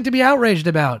 This is the thing to be outraged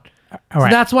about. So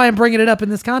that's why I'm bringing it up in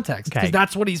this context. Because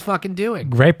that's what he's fucking doing.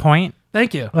 Great point.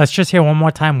 Thank you. Let's just hear one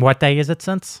more time. What day is it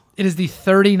since? It is the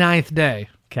 39th day.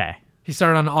 Okay. He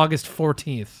started on August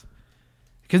 14th.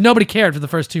 Because nobody cared for the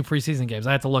first two preseason games.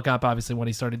 I had to look up, obviously, when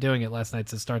he started doing it last night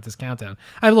to start this countdown.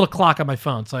 I have a little clock on my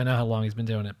phone, so I know how long he's been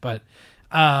doing it. But,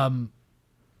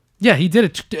 yeah, he did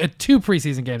it at two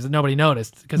preseason games that nobody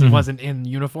noticed because he wasn't in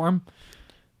uniform.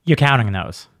 You're counting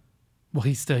those. Well,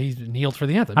 he's kneeled for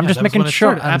the anthem. I'm just making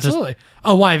sure. Absolutely.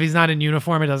 Oh, why? If he's not in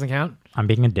uniform, it doesn't count? I'm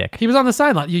being a dick. He was on the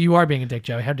sideline. You are being a dick,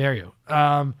 Joey. How dare you?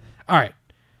 All right.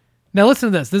 Now, listen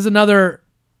to this. This is another...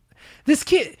 This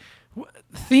kid...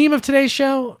 Theme of today's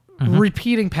show,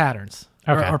 repeating patterns.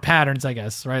 Okay. Or patterns, I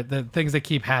guess, right? The things that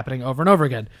keep happening over and over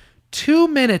again. 2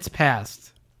 minutes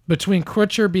passed between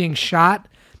Crutcher being shot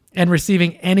and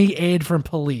receiving any aid from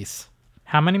police.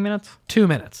 How many minutes? 2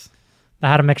 minutes. I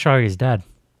had to make sure he's dead.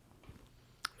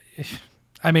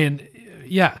 I mean,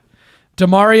 yeah.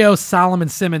 Demario Solomon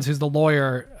Simmons, who's the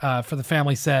lawyer for the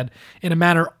family, said, in a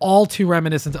manner all too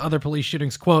reminiscent to other police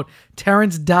shootings, quote,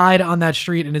 Terrence died on that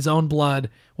street in his own blood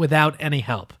without any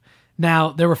help. Now,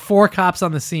 there were 4 cops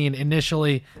on the scene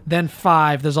initially, then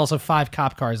 5. There's also 5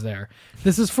 cop cars there.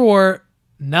 This is for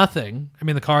nothing. I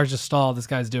mean, the car's just stalled. This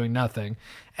guy's doing nothing.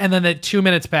 And then that 2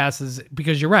 minutes passes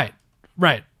because you're right.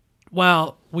 Right.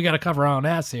 Well, we got to cover our own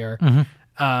ass here.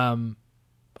 Oh,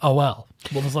 well.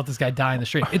 We'll just let this guy die in the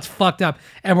street. It's fucked up.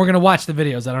 And we're going to watch the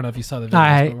videos. I don't know if you saw the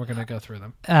videos, but we're going to go through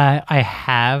them. I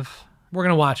have. We're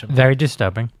going to watch them. Very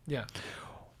disturbing. Yeah.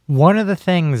 One of the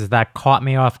things that caught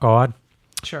me off guard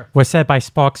was said by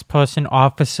spokesperson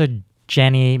Officer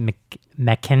Jenny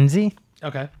McKenzie.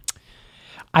 Okay.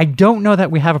 I don't know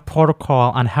that we have a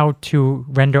protocol on how to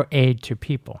render aid to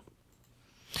people.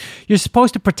 You're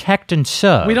supposed to protect and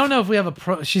serve. We don't know if we have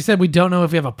she said we don't know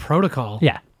if we have a protocol.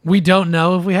 Yeah. We don't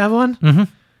know if we have one? Mm-hmm.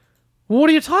 What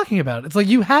are you talking about? It's like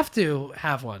you have to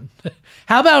have one.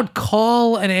 How about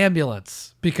call an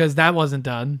ambulance? Because that wasn't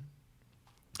done.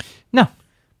 No.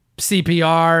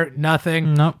 CPR,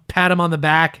 nothing. Nope. Pat him on the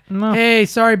back. No. Hey,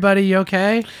 sorry, buddy, you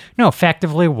okay? No,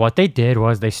 effectively what they did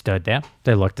was they stood there.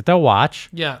 They looked at their watch.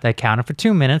 Yeah. They counted for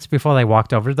 2 minutes before they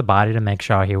walked over to the body to make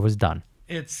sure he was done.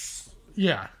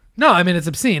 Yeah. No, I mean, it's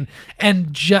obscene.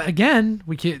 And again,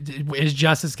 is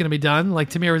justice going to be done? Like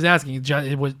Tamir was asking,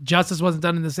 justice wasn't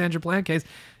done in the Sandra Bland case.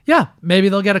 Yeah, maybe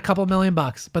they'll get a couple $1 million,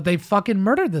 but they fucking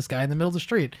murdered this guy in the middle of the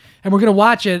street. And we're going to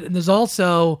watch it. And there's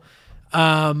also,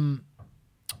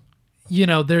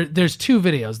 there's two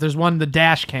videos. There's one, the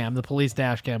dash cam, the police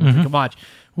dash cam, which you can watch,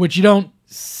 which you don't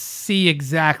see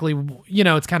exactly,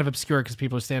 it's kind of obscure because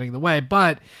people are standing in the way,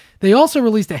 but they also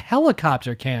released a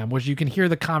helicopter cam, which you can hear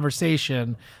the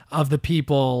conversation of the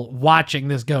people watching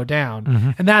this go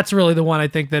down. And that's really the one I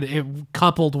think that it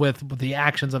coupled with the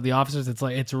actions of the officers,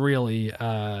 it's really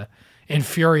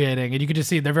infuriating. And you can just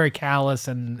see they're very callous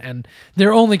and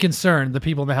their only concern, the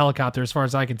people in the helicopter, as far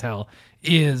as I can tell,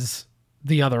 is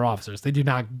the other officers. They do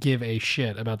not give a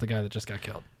shit about the guy that just got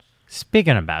killed.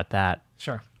 Speaking about that,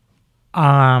 Sure.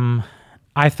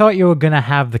 I thought you were going to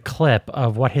have the clip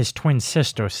of what his twin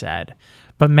sister said,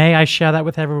 but may I share that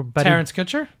with everybody? Terrence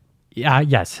Kutcher?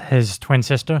 Yes, his twin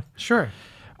sister. Sure.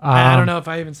 I don't know if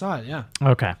I even saw it. Yeah.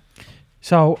 Okay.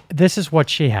 So this is what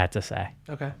she had to say.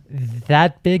 Okay.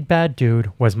 That big bad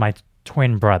dude was my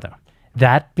twin brother.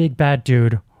 That big bad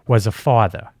dude was a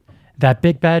father. That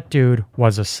big bad dude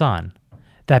was a son.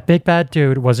 That big bad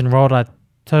dude was enrolled at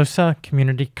Tulsa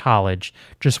Community College,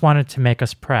 just wanted to make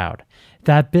us proud.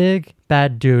 That big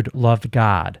bad dude loved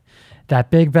God. That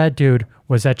big bad dude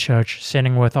was at church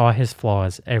sitting with all his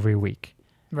flaws every week.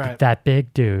 Right. That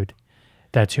big dude,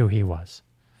 that's who he was.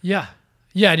 Yeah.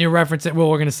 Yeah, and you reference it. Well,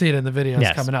 we're going to see it in the videos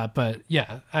Yes. coming up. But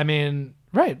yeah, I mean,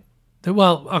 right.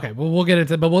 Well, okay. Well, we'll get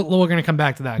into it, but we're going to come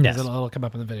back to that because Yes. it'll come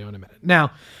up in the video in a minute.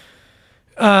 Now,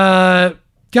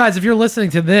 guys, if you're listening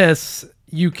to this,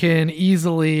 you can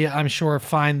easily, I'm sure,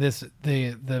 find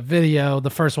the video. The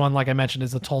first one, like I mentioned,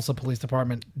 is the Tulsa Police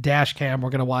Department dash cam.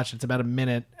 We're going to watch it. It's about a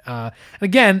minute. And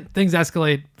again, things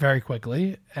escalate very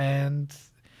quickly. And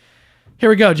here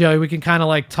we go, Joey. We can kind of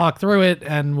like talk through it,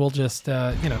 and we'll just,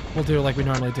 we'll do it like we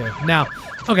normally do. Now,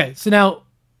 okay, so now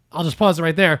I'll just pause it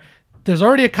right there. There's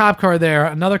already a cop car there.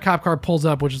 Another cop car pulls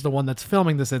up, which is the one that's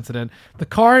filming this incident. The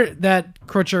car that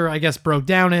Crutcher, I guess, broke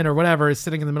down in or whatever is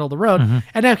sitting in the middle of the road.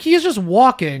 And now he's just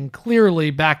walking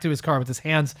clearly back to his car with his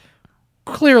hands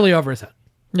clearly over his head.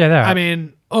 Yeah, there. I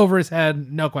mean, over his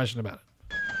head, no question about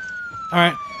it. All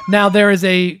right. Now there is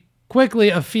a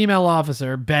female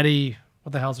officer, Betty,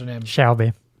 what the hell's her name?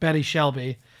 Betty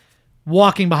Shelby,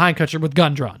 walking behind Crutcher with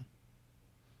gun drawn.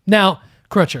 Now,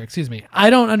 Crutcher, excuse me.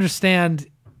 I don't understand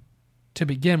to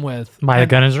begin with. The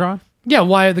gun is drawn? Yeah,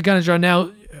 why the gun is drawn.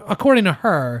 Now, according to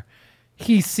her,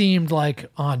 he seemed like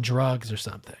on drugs or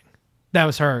something. That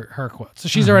was her quote. So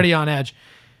she's already on edge,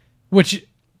 which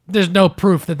there's no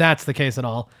proof that that's the case at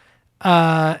all.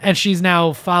 And she's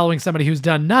now following somebody who's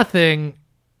done nothing,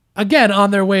 again,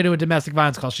 on their way to a domestic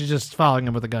violence call. She's just following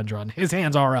him with a gun drawn. His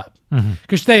hands are up.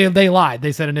 Because they lied.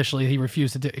 They said initially he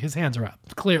refused to do it. His hands are up.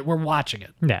 It's clear. We're watching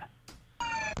it. Yeah.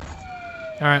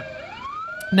 All right.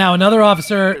 Now, another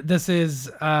officer, this is,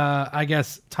 I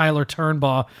guess, Tyler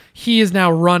Turnbaugh. He is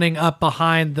now running up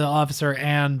behind the officer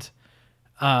and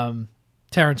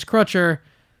Terrence Crutcher.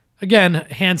 Again,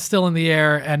 hands still in the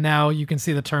air, and now you can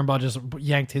see the Turnbaugh just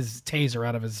yanked his taser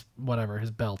out of his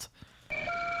belt.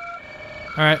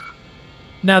 All right.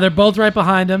 Now, they're both right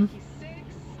behind him.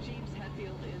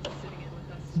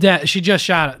 She just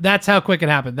shot him. That's how quick it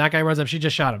happened. That guy runs up. She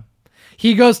just shot him.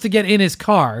 He goes to get in his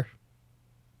car.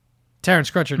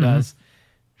 Terrence Crutcher does.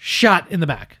 Shot in the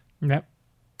back. Yep.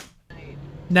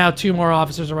 Now two more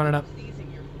officers are running up.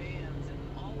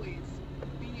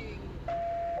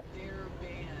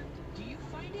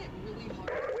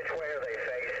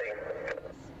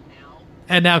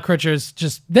 And now Crutcher's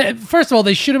just... first of all,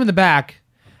 they shoot him in the back.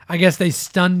 I guess they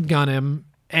stun gun him.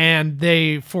 And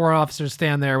four officers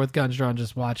stand there with guns drawn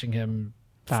just watching him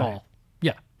fall.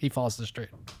 Yeah, he falls to the street.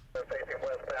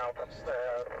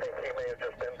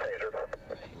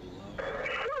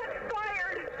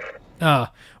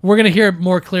 We're going to hear it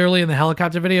more clearly in the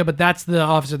helicopter video, but that's the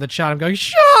officer that shot him going,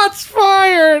 "Shots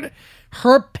fired!"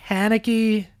 Her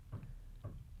panicky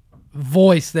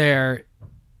voice there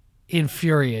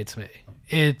infuriates me.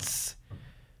 It's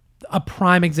a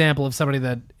prime example of somebody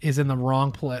that is in the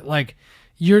wrong place. Like,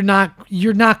 you're not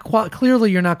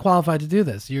clearly you're not qualified to do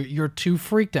this. You're too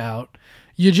freaked out.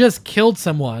 You just killed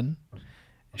someone.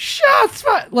 Shots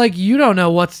fired. Like, you don't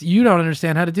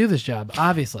understand how to do this job,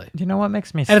 obviously. Do you know what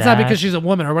makes me sad? And it's not because she's a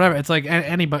woman or whatever. It's like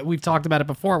anybody. We've talked about it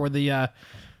before where the,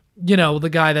 the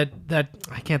guy that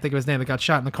I can't think of his name that got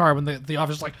shot in the car when the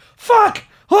officer's like, "Fuck!"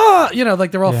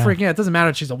 Like they're all freaking out. It doesn't matter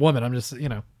if she's a woman. I'm just, Do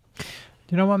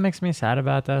you know what makes me sad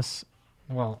about this?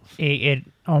 Well, it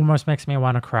almost makes me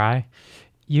want to cry.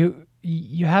 You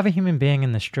have a human being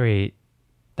in the street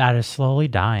that is slowly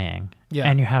dying. Yeah.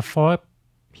 And you have four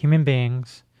human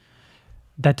beings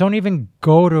that don't even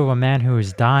go to a man who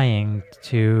is dying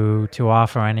to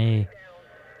offer any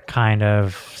kind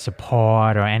of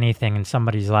support or anything in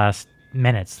somebody's last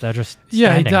minutes. They're just Yeah,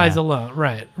 he standing dies there. alone.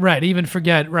 Right. Even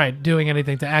forget doing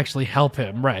anything to actually help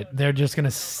him. Right. They're just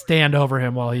gonna stand over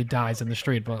him while he dies in the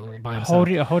street by himself.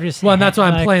 Hold his Well, and that's why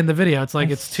I'm like- playing the video. It's like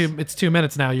it's 2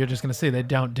 minutes now. You're just gonna see they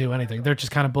don't do anything. They're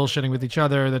just kind of bullshitting with each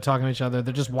other. They're talking to each other.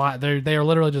 They're just they are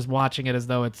literally just watching it as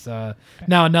though it's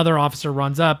now another officer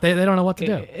runs up. They don't know what to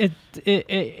do.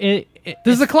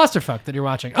 This is a clusterfuck that you're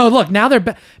watching. Oh, look, now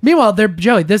meanwhile,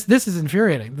 Joey, this is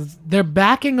infuriating. They're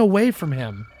backing away from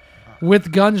him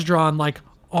with guns drawn, like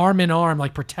arm in arm,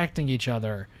 like protecting each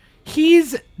other.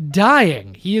 He's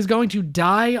dying. He is going to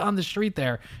die on the street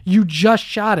there. You just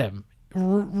shot him.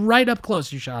 Right up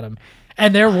close, you shot him.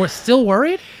 And they're still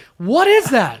worried? What is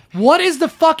that? What is the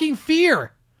fucking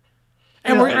fear?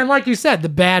 And and like you said, the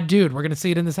bad dude. We're going to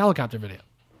see it in this helicopter video.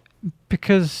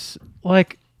 Because,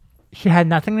 like, he had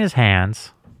nothing in his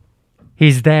hands.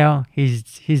 He's there.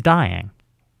 He's dying.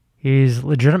 He's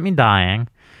legitimately dying.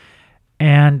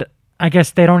 And I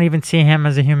guess they don't even see him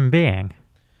as a human being.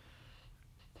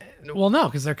 Well, no,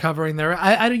 because they're covering their.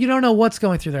 You don't know what's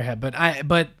going through their head,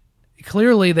 but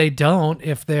clearly they don't.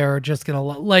 If they're just gonna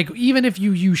like, even if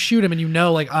you shoot him and you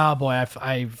know, like, oh boy,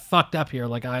 I fucked up here,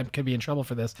 like I could be in trouble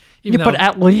for this. Even though, but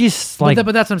at least, like,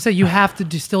 but that's what I'm saying. You have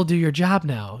to still do your job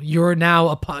now. You're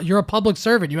now you're a public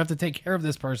servant. You have to take care of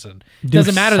this person. It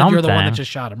doesn't matter that you're the one that something.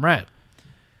 just shot him, right?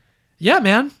 Yeah,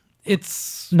 man.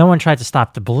 It's no one tried to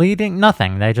stop the bleeding.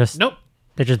 Nothing. They just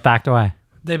They just backed away.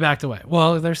 They backed away.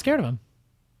 Well, they're scared of him.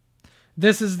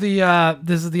 This is the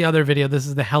other video. This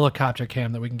is the helicopter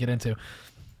cam that we can get into.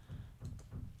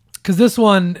 Because this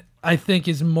one, I think,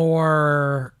 is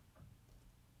more...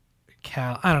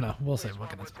 I don't know. We'll see.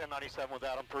 Look at this. 1097 with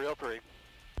Adam 303.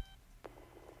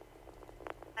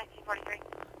 1943.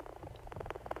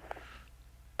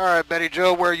 All right, Betty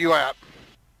Joe, where are you at?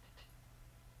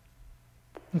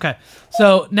 Okay.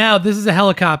 So now this is a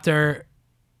helicopter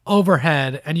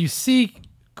overhead, and you see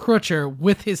Crutcher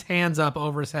with his hands up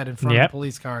over his head in front of the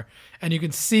police car, and you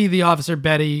can see the officer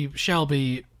Betty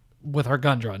Shelby with her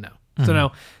gun drawn now. So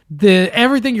now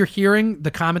everything you're hearing,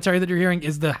 the commentary that you're hearing,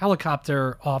 is the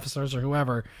helicopter officers or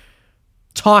whoever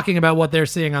talking about what they're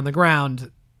seeing on the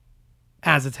ground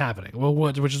as it's happening,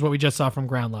 which is what we just saw from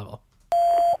ground level.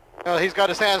 He's got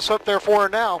his hands up there for her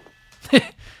now.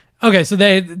 Okay,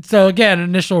 so again,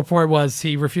 initial report was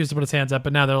he refused to put his hands up,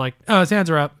 but now they're like, oh, his hands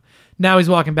are up. Now he's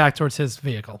walking back towards his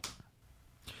vehicle.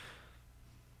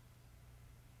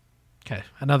 Okay,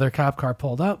 another cop car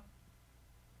pulled up.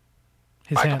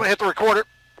 I'm going to hit the recorder.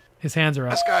 His hands are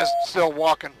up. This guy's still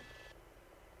walking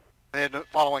and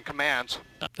following commands.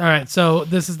 All right, so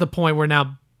this is the point where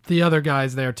now the other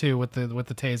guy's there too with the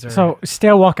taser. So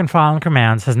still walking, following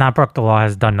commands, has not broke the law,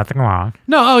 has done nothing wrong.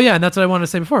 No, oh yeah, and that's what I wanted to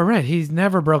say before. Right, he's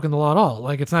never broken the law at all.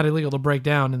 Like, it's not illegal to break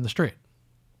down in the street.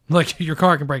 Like, your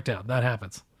car can break down. That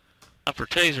happens. Not for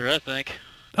taser, I think.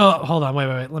 Oh, hold on, wait.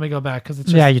 Let me go back because it's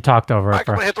just... Yeah, you talked over it. I'm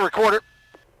going to hit the recorder.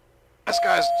 This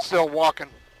guy's still walking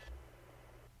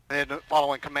and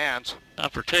following commands.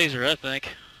 Not for taser, I think.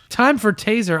 Time for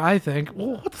taser, I think.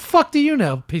 Well, what the fuck do you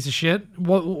know, piece of shit?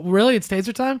 What, really? It's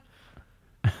taser time?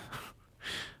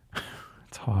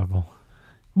 It's horrible.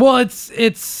 Well,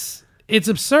 it's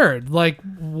absurd. Like,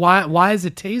 why is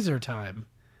it taser time?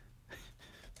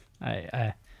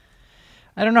 I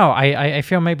don't know. I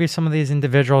feel maybe some of these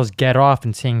individuals get off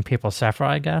in seeing people suffer,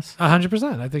 I guess.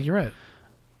 100%. I think you're right.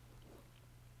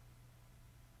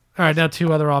 All right, now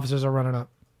two other officers are running up.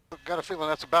 I've got a feeling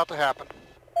that's about to happen.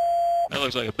 That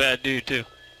looks like a bad dude, too.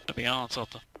 To be honest,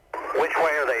 something. Which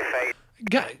way are they facing?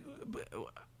 Guy,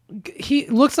 he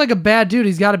looks like a bad dude.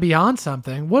 He's got to be on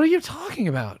something. What are you talking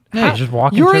about? Yeah, he's just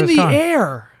walking You're to in his the car.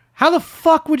 air. How the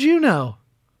fuck would you know?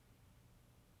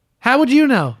 How would you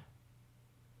know?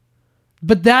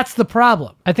 But that's the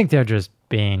problem. I think they're just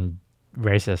being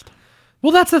racist.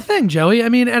 Well, that's the thing, Joey. I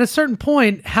mean, at a certain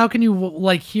point, how can you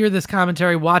like hear this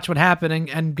commentary, watch what's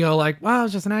happening, and go like, "Wow,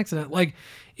 it's just an accident." Like,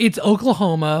 it's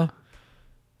Oklahoma.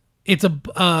 It's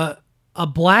a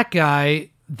black guy.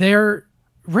 They're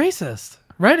racist,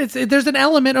 right? There's an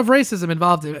element of racism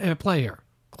involved in play here.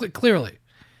 Clearly,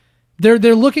 they're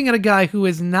looking at a guy who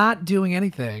is not doing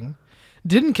anything,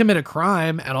 didn't commit a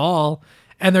crime at all,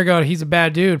 and they're going, "He's a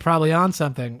bad dude, probably on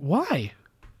something." Why?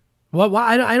 What?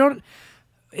 Why? I don't.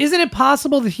 Isn't it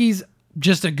possible that he's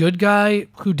just a good guy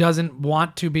who doesn't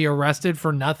want to be arrested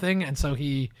for nothing, and so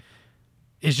he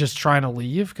is just trying to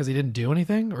leave because he didn't do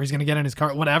anything, or he's going to get in his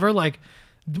car, whatever? Like,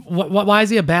 why is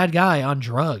he a bad guy on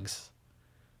drugs?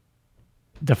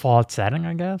 Default setting,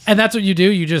 I guess. And that's what you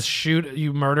do? You just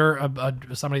you murder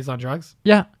somebody who's on drugs?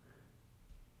 Yeah.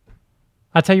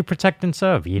 That's how you protect and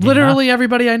serve. You Literally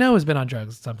everybody I know has been on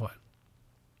drugs at some point.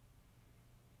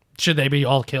 Should they be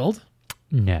all killed?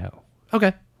 No.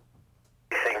 Okay.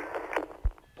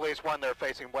 Police 1, they're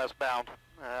facing westbound.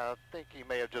 I think he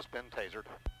may have just been tasered.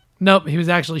 Nope, he was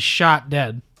actually shot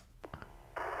dead.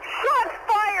 Shots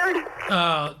fired!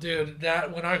 Oh, dude,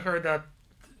 when I heard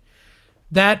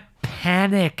that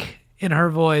panic in her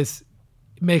voice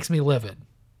makes me livid.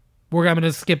 I'm going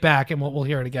to skip back and we'll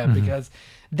hear it again because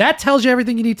that tells you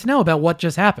everything you need to know about what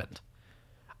just happened.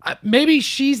 Maybe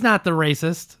she's not the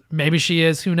racist. Maybe she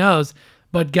is. Who knows?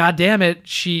 But God damn it,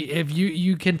 if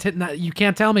you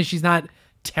can't tell me she's not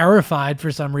terrified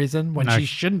for some reason when she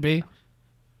shouldn't be.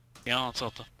 Be on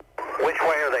something. Which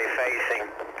way are they facing?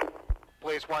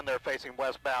 Police 1, they're facing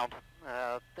westbound.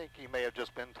 I think he may have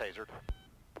just been tasered.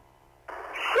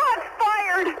 Shots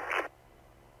fired!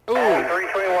 Ooh.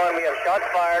 321, we have shots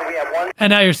fired. We have one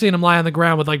And now you're seeing him lie on the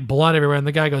ground with like blood everywhere, and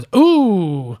the guy goes,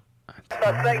 "Ooh."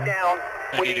 suspect down.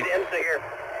 I We need need to- IMSA here.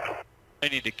 They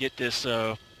need to get this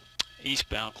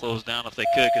eastbound closed down if they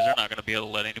could, because they're not going to be able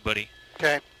to let anybody.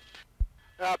 Okay.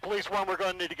 Police 1, we're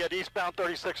going to need to get eastbound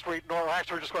 36th Street North.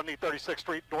 Actually, we're just going to need 36th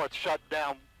Street North shut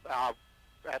down at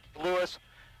Lewis,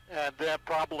 and then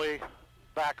probably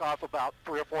back off about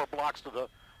 3 or 4 blocks to the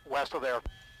west of there.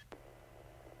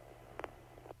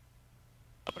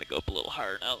 I'm going to go up a little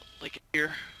higher now, like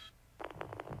here.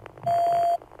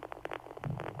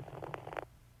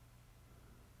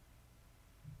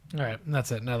 All right, and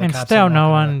that's it. Now the And cops still, are no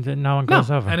walking away. one goes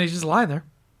No, over. and he's just lying there.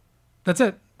 That's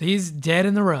it. He's dead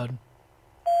in the road.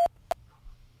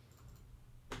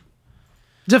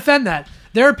 Defend that.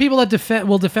 There are people that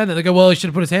will defend that. They go, well, he should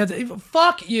have put his hands.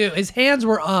 Fuck you. His hands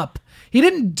were up. He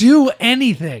didn't do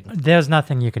anything. There's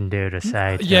nothing you can do to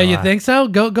say. Yeah, you think so?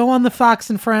 Go on the Fox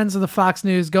and Friends or the Fox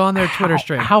News. Go on their Twitter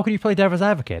stream. How can you play devil's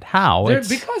advocate? How?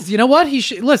 Because you know what? He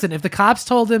should listen. If the cops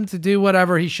told him to do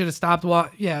whatever, he should have stopped.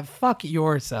 Yeah, fuck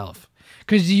yourself.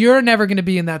 Because you're never going to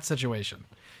be in that situation.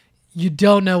 You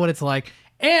don't know what it's like,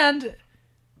 and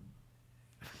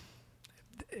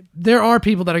there are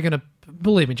people that are going to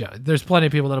believe me, Joe. There's plenty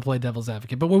of people that have played devil's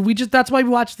advocate, but that's why we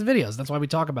watch the videos. That's why we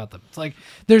talk about them. It's like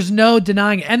there's no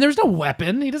denying it. And there's no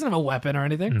weapon. He doesn't have a weapon or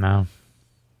anything. No.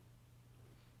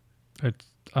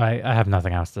 I have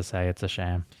nothing else to say. It's a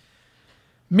shame.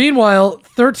 Meanwhile,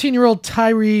 13-year-old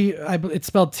Tyree, it's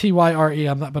spelled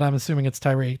Tyre, but I'm assuming it's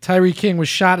Tyree. Tyree King was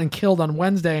shot and killed on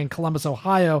Wednesday in Columbus,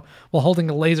 Ohio, while holding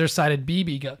a laser-sighted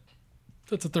BB gun.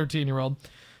 That's a 13-year-old.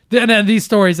 And then these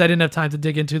stories I didn't have time to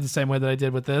dig into the same way that I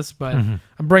did with this, but I'm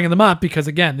bringing them up because,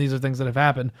 again, these are things that have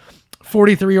happened.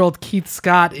 43-year-old Keith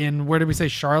Scott in, where did we say,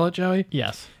 Charlotte, Joey?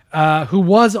 Yes. Who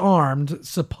was armed,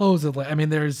 supposedly. I mean,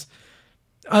 there's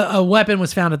a weapon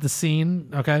was found at the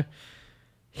scene, okay?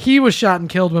 He was shot and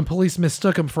killed when police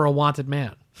mistook him for a wanted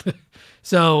man.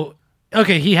 So,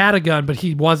 okay, he had a gun, but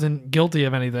he wasn't guilty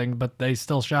of anything, but they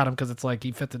still shot him because it's like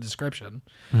he fit the description.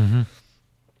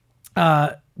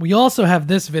 We also have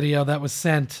this video that was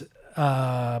sent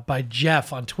by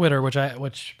Jeff on Twitter, which I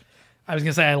was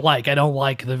gonna say I like. I don't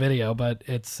like the video, but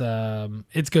it's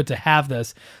good to have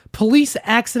this. Police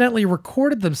accidentally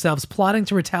recorded themselves plotting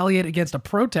to retaliate against a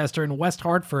protester in West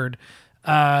Hartford,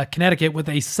 Connecticut, with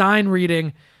a sign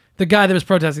reading. The guy that was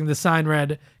protesting, the sign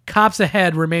read, "Cops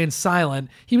ahead, remain silent."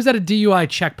 He was at a DUI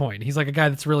checkpoint. He's like a guy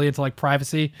that's really into like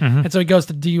privacy, and so he goes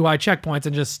to DUI checkpoints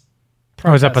and just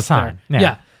Throws up a protests sign. there.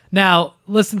 Yeah. Now,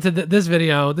 listen to this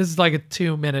video. This is like a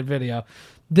 2-minute video.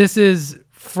 This is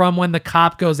from when the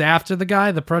cop goes after the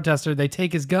guy, the protester. They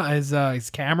take his gun, his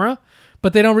camera,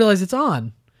 but they don't realize it's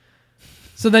on.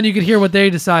 So then you could hear what they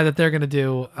decide that they're going to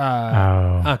do.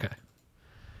 Okay.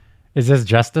 Is this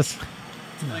justice?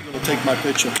 It's illegal to take my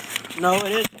picture. No,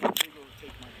 it isn't.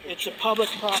 It's a public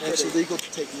property. It's illegal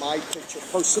to take my picture.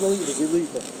 Personally, it is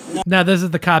illegal. Now this is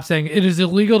the cop saying it is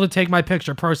illegal to take my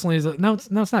picture personally. No,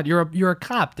 it's not. You're a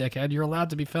cop, dickhead. You're allowed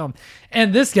to be filmed.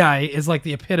 And this guy is like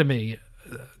the epitome.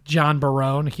 John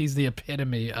Barone. He's the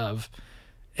epitome of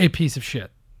a piece of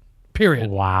shit. Period.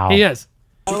 Wow. He is.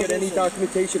 To get any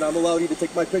documentation, I'm allowed you to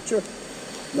take my picture?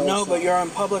 No, it's but not. you're on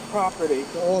public property.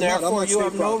 No, I'm not. I'm Therefore, on you have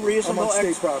state no property. reasonable I'm on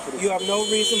state property. You have no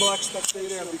reasonable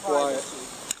expectation of Be quiet. privacy.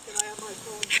 Can I have my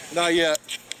phone? Not yet.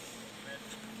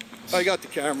 I got the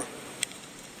camera.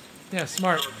 Yeah,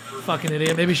 smart. Fucking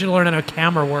idiot. Maybe you should learn how a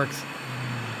camera works.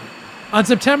 On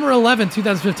September 11,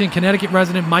 2015, Connecticut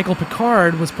resident Michael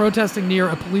Picard was protesting near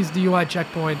a police DUI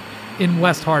checkpoint in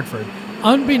West Hartford.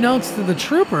 Unbeknownst to the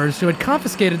troopers who had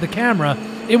confiscated the camera,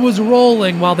 it was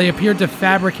rolling while they appeared to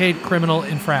fabricate criminal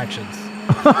infractions.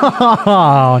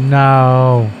 Oh,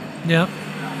 no. Yep.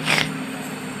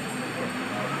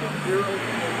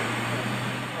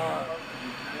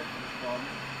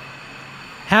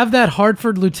 Have that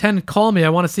Hartford lieutenant call me. I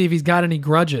want to see if he's got any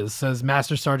grudges, says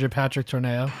Master Sergeant Patrick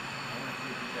Torneo.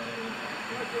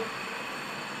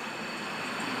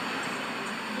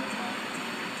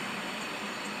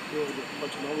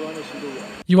 do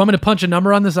what? You want me to punch a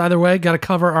number on this either way? Got to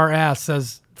cover our ass,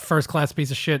 says first class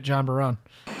piece of shit John Barone.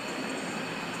 Gotta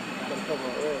cover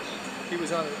our ass. He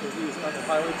was on the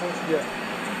highway portion? Yeah.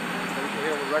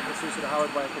 Here with reckless use of the highway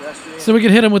by a pedestrian. So we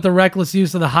could hit him with the reckless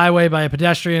use of the highway by a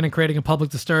pedestrian and creating a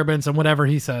public disturbance and whatever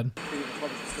he said. Creating a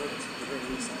public disturbance.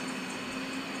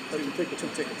 That's a ticket. 2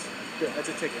 tickets. Yeah, that's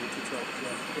a ticket. 2 charges.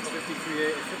 Yeah. It's 53,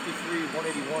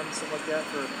 181, something like that.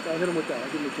 I'll hit him with that.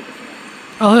 I'll give him a ticket for that.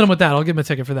 I'll hit him with that. I'll give him a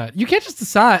ticket for that. You can't just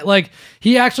decide. Like,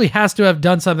 he actually has to have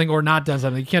done something or not done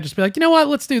something. You can't just be like, you know what?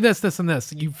 Let's do this, this, and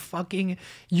this.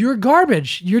 You're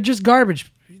garbage. You're just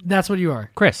garbage. That's what you are.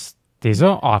 Chris, these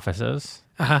are officers.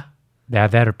 Uh-huh. They're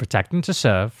there to protect and to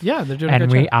serve. Yeah, they're doing a And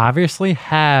good we job. obviously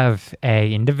have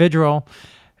a individual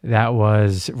that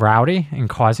was rowdy and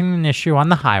causing an issue on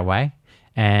the highway,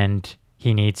 and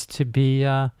he needs to be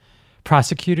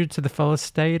prosecuted to the fullest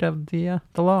state of the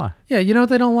law. Yeah, you know what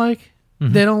they don't like?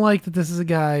 They don't like that this is a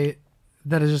guy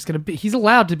that is just going to be... He's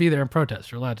allowed to be there and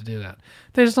protest. You're allowed to do that.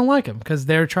 They just don't like him because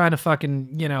they're trying to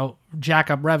fucking, jack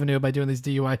up revenue by doing these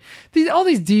DUI... all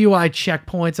these DUI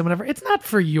checkpoints and whatever. It's not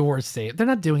for your safety. They're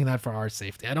not doing that for our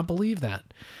safety. I don't believe that.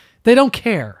 They don't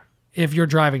care if you're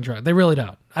driving drunk. They really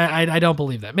don't. I don't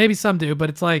believe that. Maybe some do, but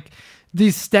it's like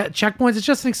these checkpoints, it's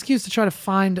just an excuse to try to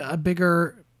find a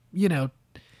bigger,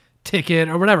 ticket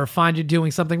or whatever, find you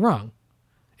doing something wrong.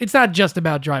 It's not just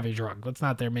about driving drunk. That's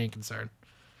not their main concern.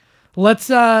 Let's,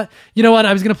 you know what?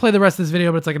 I was going to play the rest of this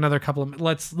video, but it's like another couple of,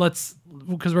 let's,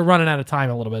 because we're running out of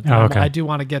time a little bit. Oh, okay. I do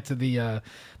want to get to the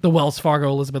Wells Fargo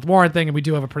Elizabeth Warren thing, and we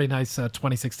do have a pretty nice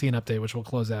 2016 update, which we'll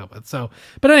close out with. So,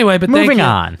 but anyway, Moving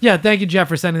on. Yeah, thank you, Jeff,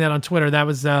 for sending that on Twitter. That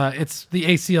was, it's the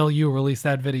ACLU released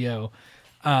that video.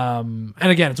 And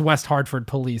again, it's West Hartford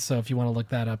Police. So if you want to look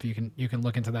that up, you can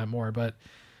look into that more. But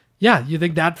yeah, you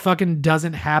think that fucking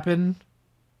doesn't happen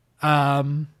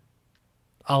a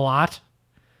lot?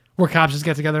 Where cops just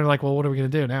get together and like, well, what are we gonna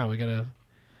do now? We gotta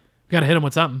hit them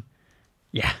with something.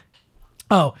 Yeah.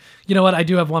 Oh, you know what? I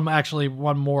do have one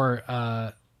more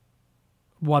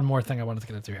thing I wanted to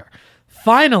get into here.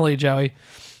 Finally, Joey,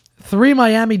 3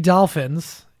 Miami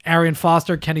Dolphins, Arian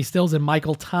Foster, Kenny Stills, and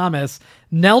Michael Thomas,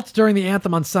 knelt during the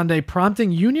anthem on Sunday,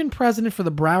 prompting union president for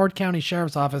the Broward County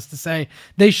Sheriff's Office to say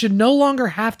they should no longer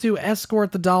have to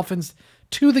escort the Dolphins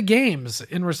to the games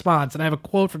in response. And I have a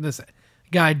quote from this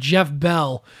guy, Jeff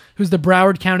Bell, who's the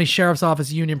Broward County Sheriff's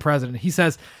Office union president. He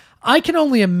says, I can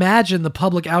only imagine the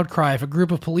public outcry if a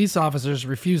group of police officers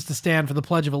refused to stand for the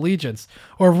Pledge of Allegiance,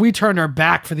 or if we turned our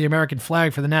back for the American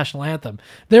flag for the national anthem.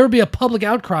 There would be a public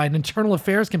outcry and internal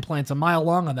affairs complaints a mile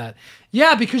long on that.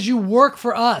 Yeah, because you work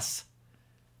for us.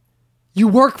 You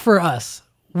work for us.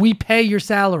 We pay your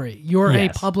salary. You're a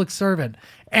public servant.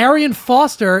 Arian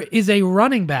Foster is a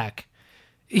running back.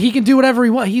 He can do whatever he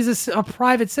wants. He's a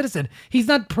private citizen. He's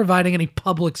not providing any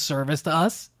public service to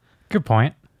us. Good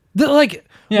point. What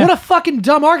a fucking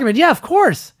dumb argument. Yeah, of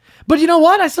course. But you know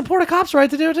what? I support a cop's right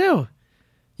to do it too.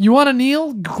 You want to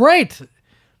kneel? Great.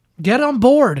 Get on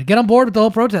board. Get on board with the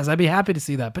whole protest. I'd be happy to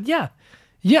see that. But yeah,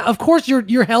 of course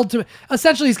you're held to.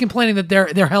 Essentially, he's complaining that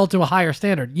they're held to a higher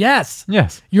standard. Yes.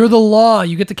 You're the law.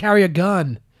 You get to carry a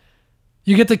gun.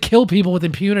 You get to kill people with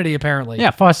impunity, apparently. Yeah,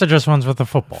 Foster just runs with the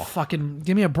football. Fucking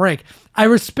give me a break. I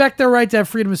respect their right to have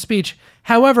freedom of speech.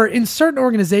 However, in certain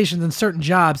organizations and certain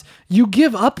jobs, you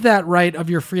give up that right of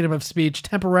your freedom of speech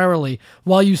temporarily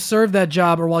while you serve that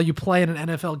job or while you play in an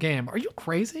NFL game. Are you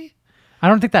crazy? I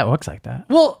don't think that works like that.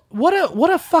 Well, what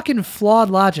a fucking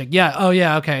flawed logic. Yeah. Oh,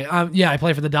 yeah. Okay. I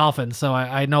play for the Dolphins, so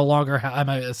I no longer I'm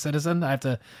a citizen. I have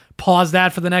to pause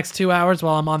that for the next 2 hours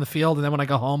while I'm on the field, and then when I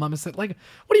go home, I'm a citizen. Like,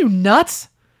 what are you, nuts?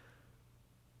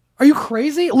 Are you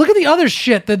crazy? Look at the other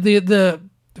shit that the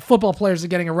football players are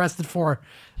getting arrested for.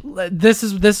 This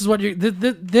is what you.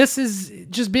 This is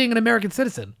just being an American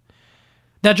citizen.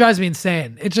 That drives me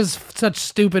insane. It's just such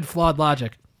stupid, flawed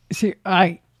logic. See,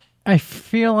 I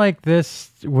feel like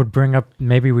this would bring up,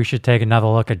 maybe we should take another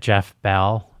look at Jeff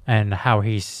Bell and how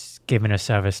he's given a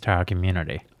service to our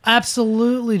community.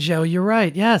 Absolutely, Joe. You're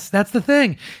right. Yes, that's the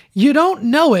thing. You don't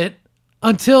know it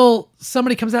until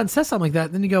somebody comes out and says something like that.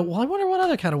 And then you go, well, I wonder what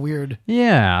other kind of weird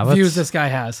views this guy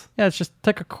has. Yeah, let's just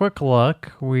take a quick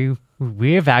look. We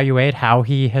evaluate how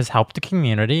he has helped the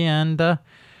community, and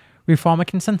we form a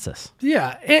consensus.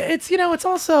 Yeah, it's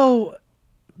also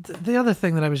the other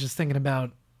thing that I was just thinking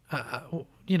about.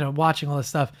 Watching all this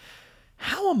stuff,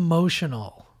 how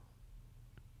emotional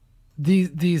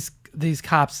these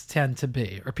cops tend to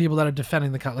be, or people that are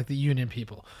defending the cop, like the union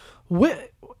people.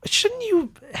 Shouldn't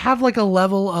you have like a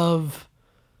level of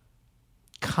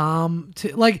calm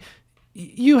to, like,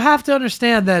 you have to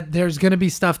understand that there's going to be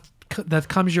stuff that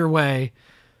comes your way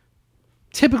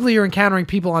typically you're encountering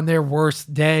people on their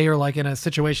worst day or like in a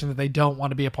situation that they don't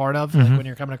want to be a part of, like when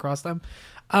you're coming across them.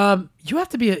 You have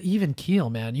to be an even keel,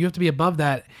 man. You have to be above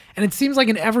that. And it seems like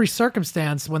in every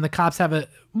circumstance when the cops have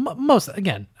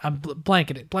I'm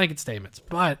blanket statements,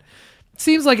 but it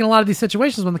seems like in a lot of these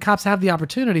situations when the cops have the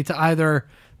opportunity to either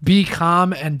be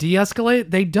calm and de-escalate,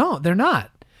 they're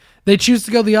not. They choose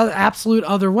to go the absolute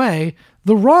other way,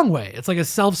 the wrong way. It's like a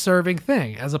self-serving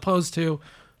thing as opposed to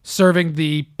serving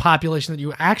the population that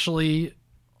you actually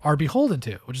are beholden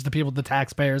to, which is the people, the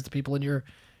taxpayers, the people in your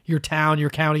town, your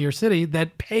county, your city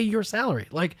that pay your salary.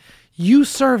 Like, you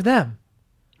serve them.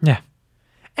 Yeah.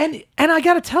 And I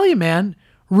got to tell you, man,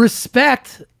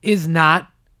 respect is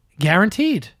not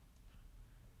guaranteed.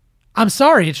 I'm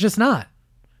sorry, it's just not.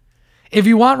 If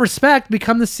you want respect,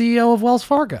 become the CEO of Wells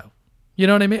Fargo. You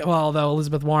know what I mean? Well, although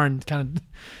Elizabeth Warren kind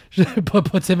of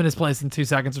puts him in his place in 2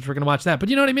 seconds, which we're going to watch that. But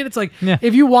you know what I mean? It's like,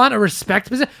 if you want a respect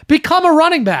position, become a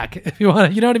running back. If you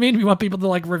want, you know what I mean? If you want people to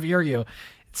like revere you.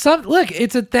 Look,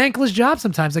 it's a thankless job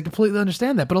sometimes. I completely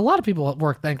understand that. But a lot of people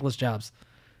work thankless jobs.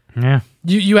 Yeah.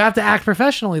 You have to act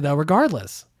professionally, though,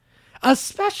 regardless.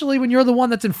 Especially when you're the one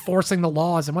that's enforcing the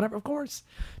laws and whatever. Of course,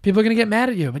 people are going to get mad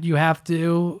at you, but you got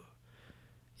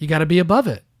to be above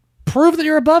it. Prove that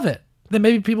you're above it. Then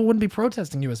maybe people wouldn't be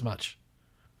protesting you as much.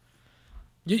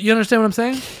 You understand what I'm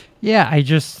saying? Yeah, I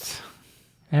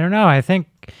don't know. I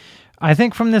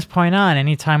think from this point on,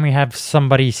 anytime we have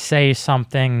somebody say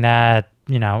something that,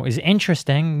 is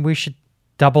interesting, we should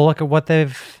double look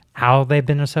at how they've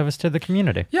been of service to the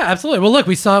community. Yeah, absolutely. Well, look,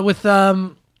 we saw it with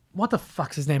what the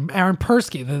fuck's his name? Aaron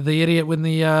Persky, the idiot when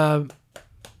the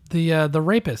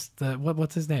rapist.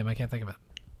 What's his name? I can't think of it.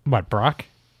 What, Brock?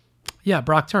 Yeah,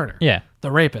 Brock Turner. Yeah. The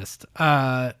rapist.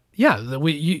 You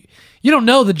don't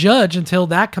know the judge until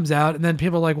that comes out, and then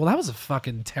people are like, well, that was a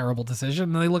fucking terrible decision.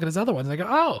 And then they look at his other ones and they go,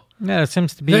 oh. Yeah, it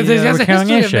seems to be there's a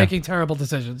history issue of making terrible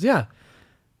decisions. Yeah.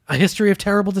 A history of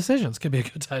terrible decisions could be a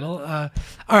good title. All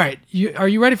right. Are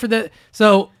you ready for that?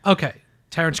 So, okay.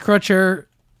 Terrence Crutcher,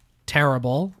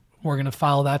 terrible. We're going to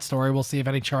follow that story. We'll see if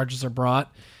any charges are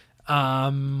brought.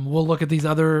 We'll look at these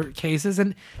other cases,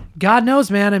 and God knows,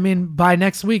 man, I mean, by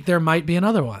next week, there might be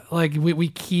another one. Like, we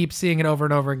keep seeing it over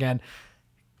and over again.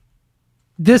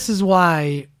 This is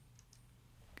why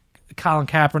Colin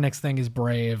Kaepernick's thing is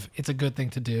brave. It's a good thing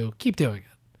to do. Keep doing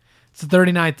it. It's the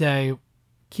 39th day.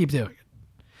 Keep doing it.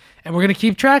 And we're going to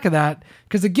keep track of that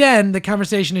because, again, the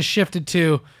conversation is shifted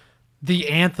to the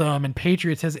anthem and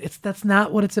patriotism. That's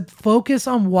not what it's a focus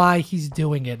on why he's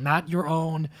doing it, not your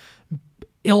own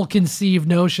ill-conceived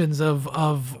notions of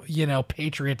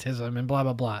patriotism and blah,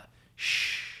 blah, blah.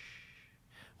 Shh.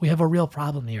 We have a real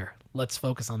problem here. Let's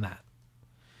focus on that.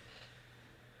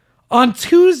 On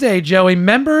Tuesday, Joey,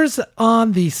 members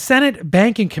on the Senate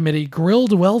Banking Committee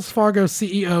grilled Wells Fargo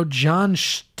CEO John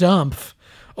Stumpf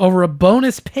over a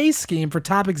bonus pay scheme for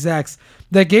top execs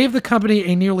that gave the company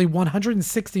a nearly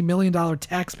 $160 million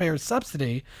taxpayer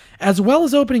subsidy, as well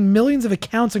as opening millions of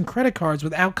accounts and credit cards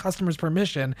without customers'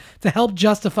 permission to help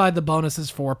justify the bonuses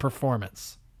for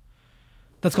performance.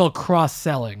 That's called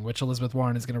cross-selling, which Elizabeth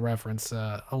Warren is going to reference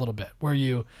a little bit, where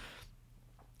you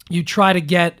try to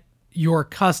get your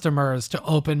customers to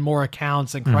open more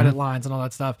accounts and credit lines and all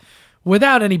that stuff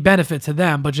without any benefit to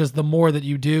them, but just the more that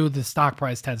you do, the stock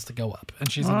price tends to go up.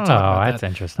 And she's going to talk about that. Oh, that's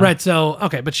interesting. Right, so,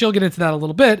 okay, but she'll get into that a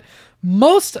little bit.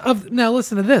 Now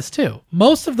listen to this, too.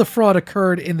 Most of the fraud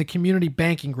occurred in the community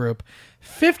banking group.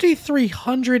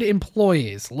 5,300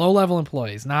 employees, low-level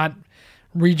employees, not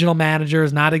regional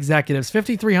managers, not executives,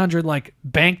 5,300 like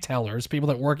bank tellers, people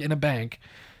that work in a bank,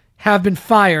 have been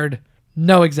fired,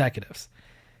 no executives.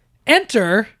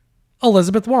 Enter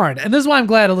Elizabeth Warren. And this is why I'm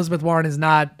glad Elizabeth Warren is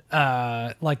not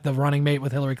like the running mate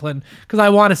with Hillary Clinton, because I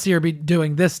want to see her be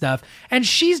doing this stuff. And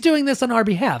she's doing this on our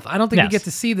behalf. I don't think we get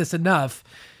to see this enough.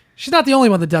 She's not the only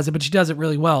one that does it, but she does it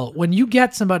really well. When you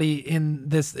get somebody in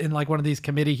like one of these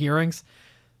committee hearings,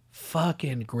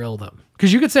 fucking grill them.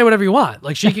 Because you could say whatever you want.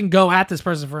 Like, she can go at this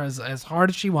person for as hard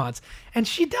as she wants. And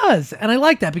she does. And I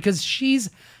like that because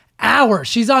she's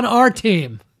on our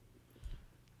team.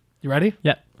 You ready?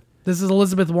 Yeah. This is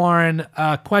Elizabeth Warren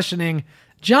questioning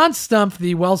John Stumpf,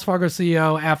 the Wells Fargo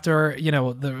CEO, after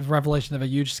the revelation of a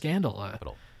huge scandal.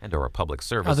 And or a public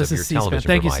service this of your is C-SPAN. television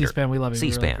Thank provider. you, C-SPAN. We love you.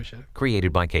 C-SPAN, we really appreciate it.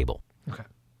 created by cable. Okay.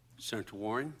 Senator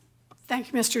Warren.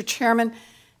 Thank you, Mr. Chairman.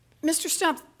 Mr.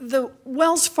 Stumpf, the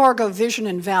Wells Fargo vision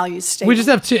and values statement. We just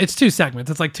have it's 2 segments.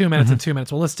 It's like 2 minutes and 2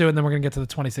 minutes. Well, let's do it, and then we're going to get to the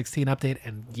 2016 update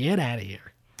and get out of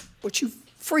here. Which you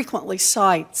frequently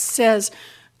cite, says,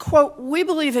 quote, "We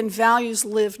believe in values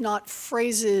lived, not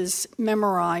phrases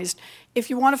memorized, If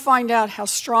you want to find out how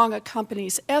strong a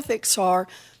company's ethics are,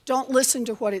 don't listen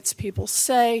to what its people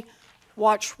say,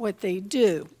 watch what they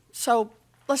do. So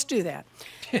let's do that.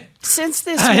 Since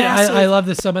this massive... I love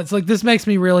this so much. It's like, this makes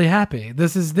me really happy.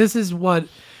 This is what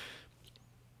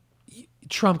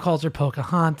Trump calls her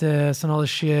Pocahontas and all this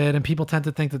shit, and people tend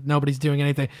to think that nobody's doing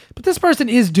anything. But this person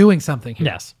is doing something here.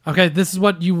 Yes. Okay, this is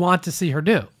what you want to see her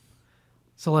do.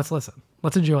 So let's listen.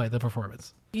 Let's enjoy the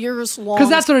performance. Years long. Because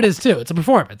that's what it is, too. It's a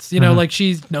performance. You know, like,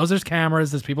 she knows there's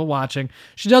cameras, there's people watching.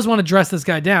 She does want to dress this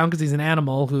guy down because he's an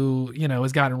animal who, you know,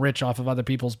 has gotten rich off of other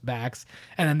people's backs.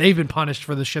 And then they've been punished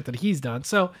for the shit that he's done.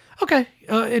 So, okay,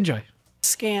 enjoy.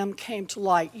 Scam came to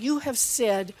light. You have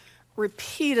said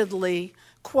repeatedly,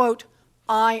 quote,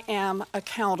 I am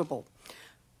accountable.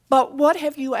 But what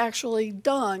have you actually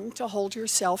done to hold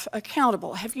yourself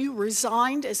accountable? Have you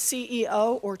resigned as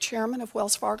CEO or chairman of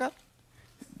Wells Fargo?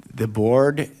 The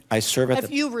board, I serve at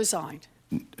Have you resigned?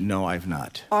 No, I've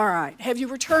not. All right. Have you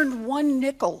returned one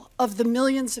nickel of the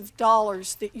millions of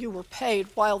dollars that you were paid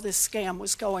while this scam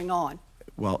was going on?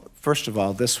 Well, first of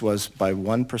all, this was by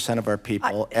 1% of our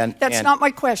people. That's not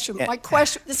my question. My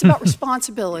question, this is about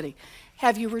responsibility.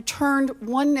 Have you returned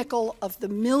one nickel of the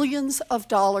millions of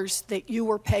dollars that you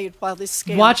were paid while this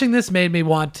scam? Watching this made me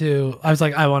want to, I was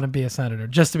like, I want to be a senator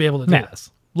just to be able to do this.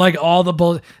 Like, all the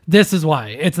bull. This is why.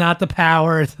 It's not the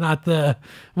power. It's not the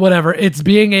whatever. It's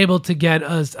being able to get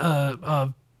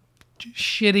a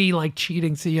shitty, like,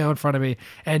 cheating CEO in front of me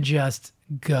and just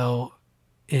go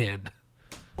in.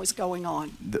 Was going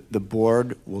on. The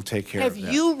board will take care of that.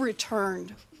 Have you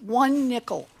returned one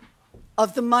nickel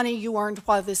of the money you earned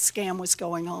while this scam was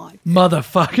going on?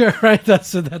 Motherfucker, right? That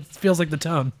feels like the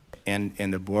tone. And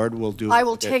the board will do... I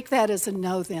will take that as a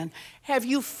no then. Have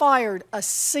you fired a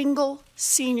single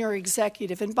senior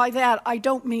executive? And by that, I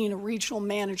don't mean a regional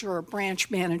manager or a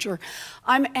branch manager.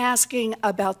 I'm asking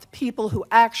about the people who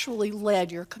actually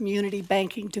led your community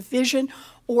banking division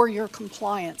or your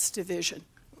compliance division.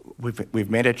 We've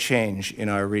made a change in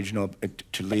our regional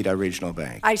to lead our regional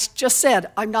bank. I just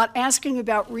said, I'm not asking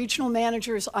about regional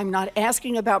managers. I'm not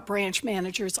asking about branch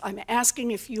managers. I'm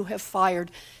asking if you have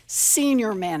fired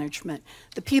senior management,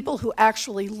 the people who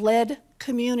actually led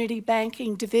community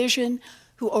banking division,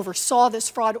 who oversaw this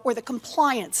fraud, or the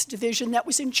compliance division that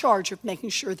was in charge of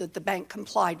making sure that the bank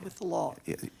complied with the law.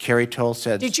 Carrie Toll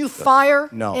said... Did you fire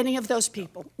no. any of those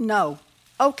people? No.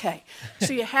 Okay.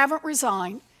 So you haven't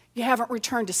resigned. You haven't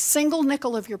returned a single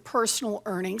nickel of your personal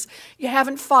earnings. You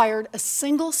haven't fired a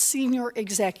single senior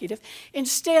executive.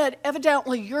 Instead,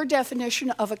 evidently, your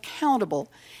definition of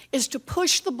accountable is to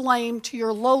push the blame to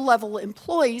your low-level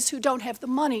employees who don't have the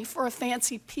money for a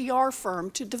fancy PR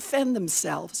firm to defend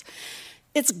themselves.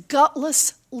 It's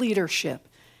gutless leadership.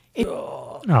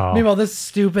 Meanwhile, this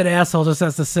stupid asshole just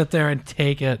has to sit there and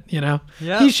take it, you know?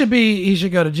 Yeah. He should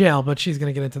go to jail, but she's going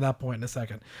to get into that point in a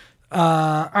second.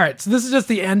 All right, so this is just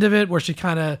the end of it where she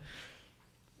kind of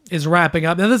is wrapping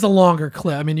up. Now, this is a longer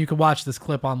clip. I mean, you can watch this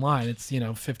clip online. It's,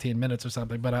 15 minutes or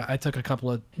something, but I took a couple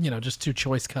of, just two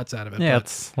choice cuts out of it. Yeah,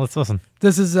 but let's listen.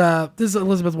 This is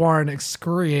Elizabeth Warren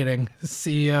excoriating the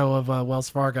CEO of Wells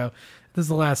Fargo. This is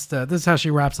the last, this is how she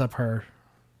wraps up her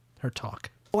talk.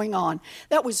 Going on.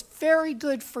 That was very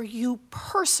good for you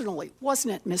personally,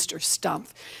 wasn't it, Mr. Stumpf?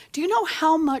 Do you know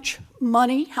how much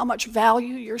money, how much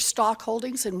value your stock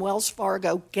holdings in Wells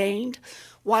Fargo gained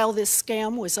while this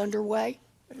scam was underway?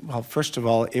 Well, first of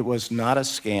all, it was not a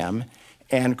scam,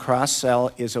 and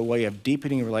cross-sell is a way of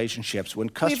deepening relationships. When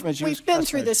customers We've been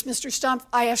through this, Mr. Stumpf.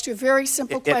 I asked you a very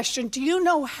simple question. Do you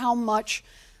know how much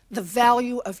the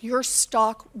value of your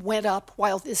stock went up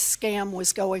while this scam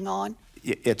was going on?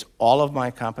 It's all of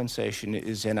my compensation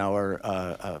is in our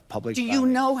public filing. Do you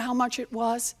know how much it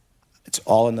was? It's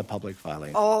all in the public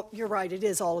filing. Oh, you're right. It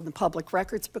is all in the public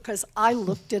records because I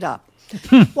looked it up.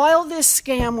 While this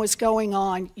scam was going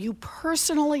on, you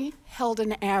personally held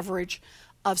an average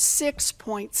of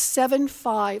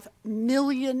 6.75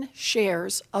 million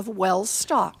shares of Wells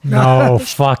stock. No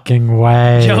fucking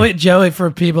way. Joey,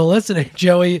 for people listening,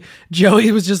 Joey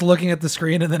was just looking at the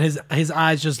screen and then his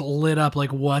eyes just lit up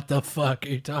like, what the fuck are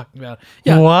you talking about?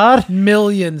 Yeah, what?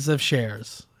 Millions of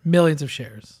shares. Millions of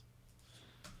shares.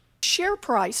 Share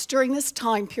price during this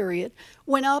time period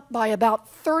went up by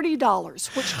about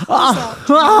 $30, which comes out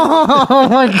to oh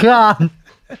my God.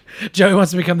 Joey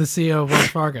wants to become the CEO of Wells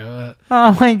Fargo.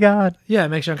 Oh my God. Yeah, it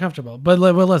makes you uncomfortable. But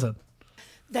we'll listen.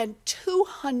 Then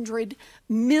 $200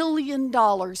 million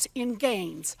in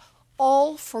gains,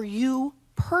 all for you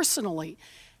personally.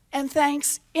 And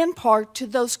thanks in part to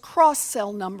those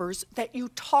cross-sell numbers that you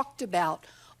talked about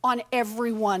on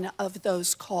every one of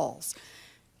those calls.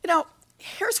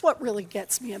 Here's what really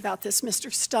gets me about this, Mr.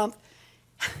 Stumpf.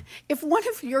 If one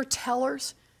of your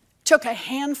tellers took a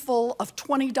handful of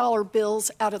 $20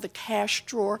 bills out of the cash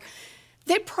drawer,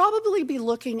 they'd probably be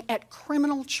looking at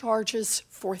criminal charges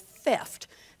for theft.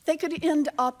 They could end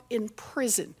up in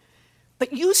prison.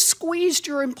 But you squeezed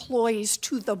your employees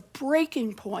to the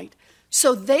breaking point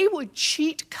so they would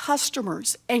cheat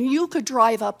customers and you could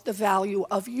drive up the value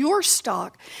of your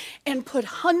stock and put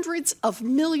hundreds of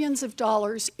millions of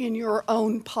dollars in your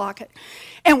own pocket.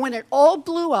 And when it all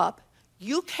blew up,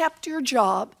 you kept your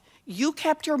job, you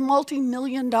kept your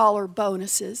multi-million-dollar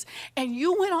bonuses, and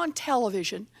you went on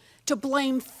television to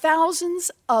blame thousands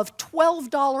of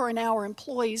 $12 an hour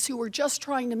employees who were just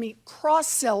trying to meet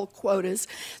cross-sell quotas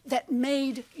that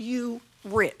made you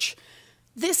rich.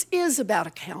 This is about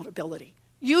accountability.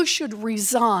 You should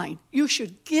resign. You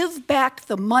should give back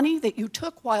the money that you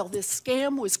took while this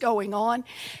scam was going on,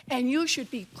 and you should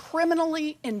be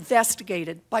criminally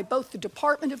investigated by both the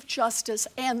Department of Justice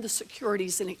and the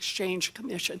Securities and Exchange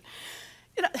Commission.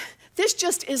 This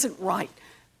just isn't right.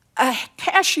 A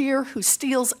cashier who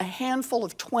steals a handful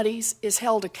of 20s is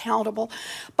held accountable,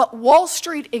 but Wall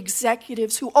Street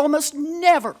executives who almost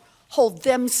never hold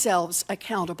themselves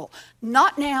accountable,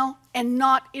 not now and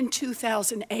not in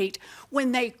 2008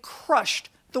 when they crushed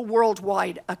the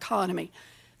worldwide economy.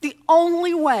 The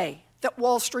only way that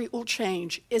Wall Street will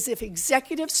change is if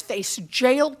executives face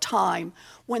jail time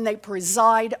when they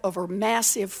preside over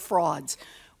massive frauds.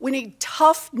 We need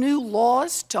tough new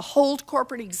laws to hold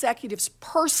corporate executives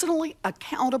personally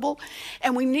accountable,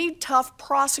 and we need tough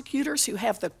prosecutors who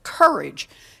have the courage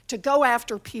to go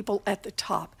after people at the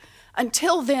top.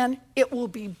 Until then, it will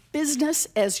be business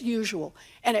as usual.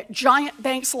 And at giant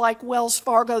banks like Wells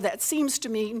Fargo, that seems to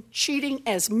mean cheating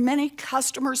as many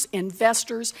customers,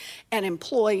 investors, and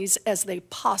employees as they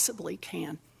possibly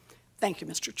can. Thank you,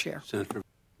 Mr. Chair.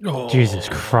 Jesus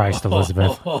Christ,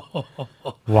 Elizabeth.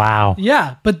 Wow.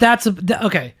 Yeah, but that's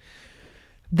okay.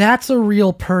 That's a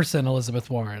real person, Elizabeth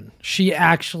Warren. She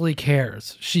actually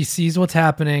cares. She sees what's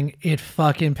happening. It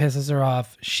fucking pisses her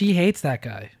off. She hates that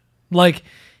guy. Like,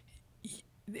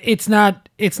 it's not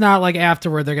like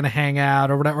afterward they're gonna hang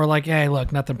out or whatever. Or like, hey,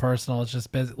 look, nothing personal. It's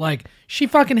just busy. Like, she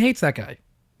fucking hates that guy.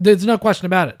 There's no question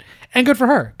about it. And good for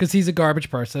her, because he's a garbage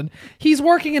person. He's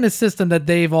working in a system that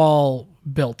they've all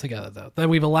built together, though, that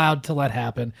we've allowed to let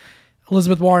happen.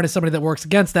 Elizabeth Warren is somebody that works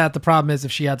against that. The problem is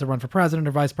if she had to run for president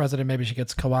or vice president, maybe she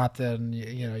gets co-opted, and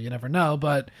you never know.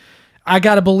 But I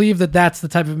got to believe that that's the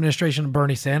type of administration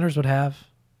Bernie Sanders would have,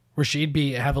 where she'd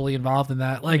be heavily involved in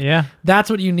that. Like, yeah. That's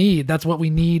what you need. That's what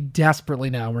we need desperately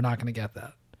now. We're not going to get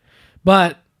that.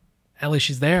 But at least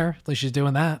she's there. At least she's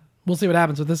doing that. We'll see what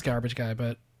happens with this garbage guy,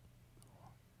 but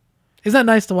isn't that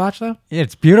nice to watch, though?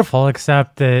 It's beautiful,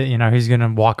 except that, he's going to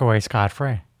walk away scot-free.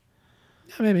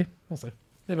 Yeah, maybe. We'll see.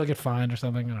 Maybe I'll get fined or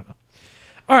something. I don't know.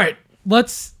 All right. I'll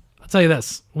tell you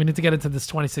this. We need to get into this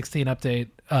 2016 update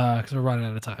because we're running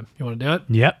out of time. You want to do it?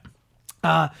 Yep.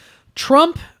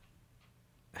 Trump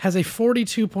has a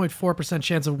 42.4%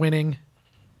 chance of winning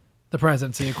the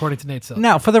presidency, according to Nate Silver.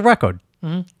 Now, for the record,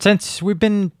 since we've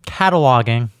been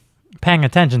cataloging, paying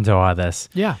attention to all this,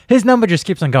 his number just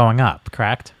keeps on going up,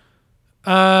 correct?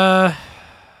 Well,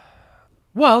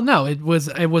 no, it was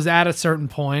at a certain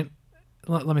point.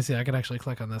 Let me see. I can actually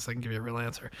click on this. I can give you a real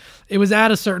answer. It was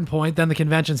at a certain point. Then the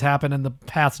conventions happened and the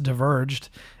paths diverged.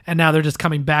 And now they're just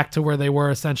coming back to where they were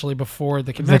essentially before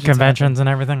the conventions. The conventions and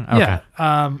everything? Okay.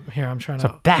 Yeah. Here, I'm trying to.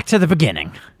 So back to the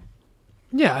beginning.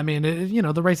 Yeah. I mean,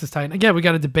 the race is tight. Again, we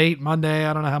got a debate Monday.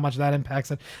 I don't know how much that impacts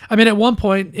it. I mean, at one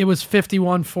point it was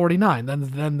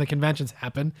 51-49. Then the conventions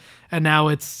happened. And now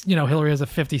it's, Hillary has a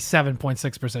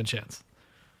 57.6% chance.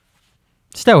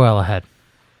 Still well ahead.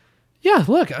 Yeah,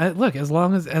 look. As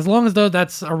long as though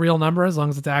that's a real number, as long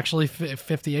as it's actually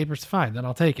 58%, fine. Then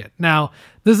I'll take it. Now,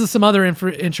 this is some other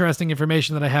interesting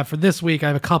information that I have for this week. I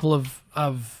have a couple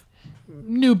of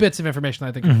new bits of information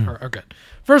that I think are good.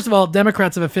 First of all,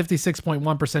 Democrats have a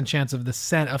 56.1% chance of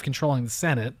of controlling the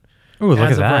Senate. Ooh,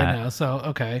 look at that right now. So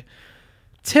okay,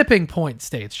 tipping point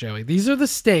states, Joey. These are the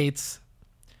states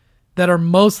that are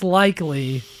most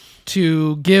likely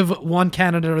to give one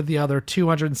candidate or the other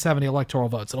 270 electoral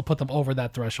votes. It'll put them over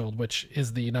that threshold, which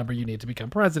is the number you need to become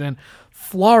president.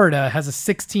 Florida has a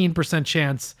 16%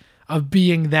 chance of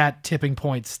being that tipping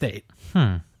point state.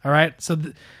 All right, so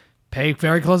pay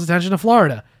very close attention to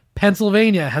Florida.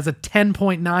 Pennsylvania has a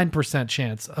 10.9%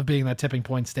 chance of being that tipping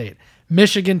point state.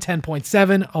 Michigan,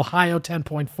 10.7. Ohio,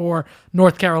 10.4.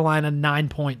 North Carolina,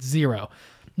 9.0.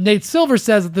 Nate Silver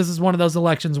says that this is one of those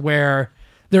elections where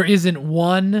there isn't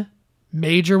one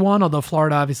major one, although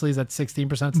Florida obviously is at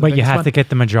 16%. But you have to get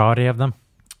the majority of them?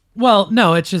 Well,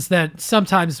 no, it's just that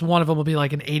sometimes one of them will be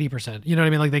like an 80%. You know what I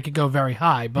mean? Like they could go very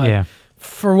high, but Yeah.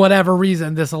 for whatever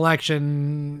reason, this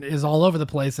election is all over the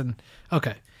place. And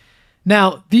okay.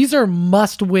 Now, these are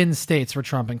must-win states for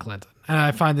Trump and Clinton. And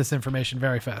I find this information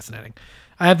very fascinating.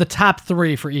 I have the top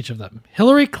 3 for each of them.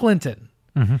 Hillary Clinton.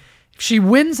 If she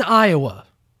wins Iowa,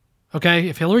 okay,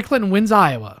 if Hillary Clinton wins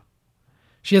Iowa,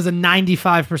 she has a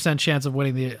 95% chance of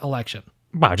winning the election.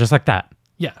 Wow, just like that.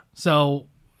 Yeah. So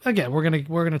again, we're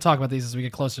gonna talk about these as we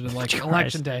get closer to like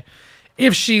election day.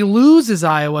 If she loses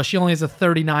Iowa, she only has a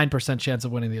 39% chance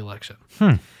of winning the election.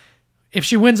 If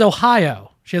she wins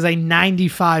Ohio, she has a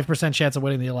 95% chance of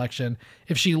winning the election.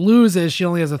 If she loses, she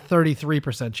only has a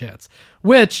 33% chance,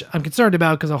 which I'm concerned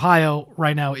about because Ohio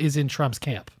right now is in Trump's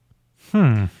camp.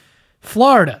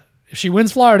 Florida. If she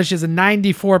wins Florida, she has a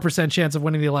 94% chance of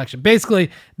winning the election. Basically,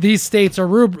 these states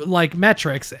are like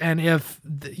metrics, and if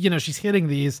she's hitting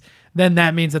these, then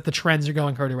that means that the trends are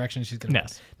going her direction. She's going to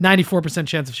win. 94%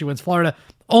 chance if she wins Florida.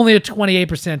 Only a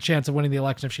 28% chance of winning the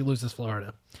election if she loses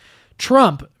Florida.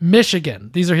 Trump,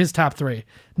 Michigan. These are his top 3.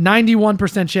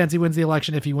 91% chance he wins the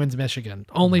election if he wins Michigan.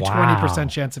 Only 20%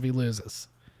 chance if he loses.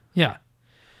 Yeah.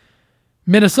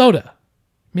 Minnesota.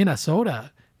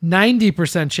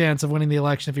 90% chance of winning the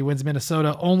election if he wins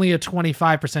Minnesota. Only a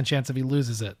 25% chance if he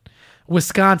loses it.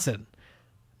 Wisconsin.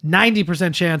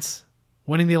 90% chance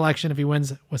winning the election if he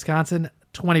wins Wisconsin.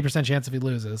 20% chance if he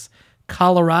loses.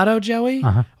 Colorado, Joey,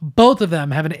 both of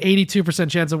them have an 82%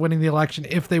 chance of winning the election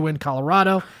if they win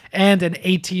Colorado, and an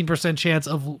 18% chance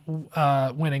of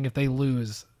winning if they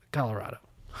lose Colorado.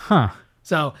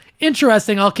 So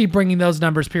interesting. I'll keep bringing those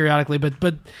numbers periodically, but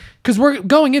because we're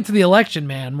going into the election,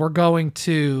 man, we're going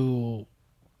to,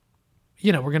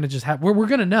 we're going to just have, we're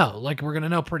going to know, we're going to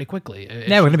know pretty quickly.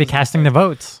 Yeah, we're going to be casting the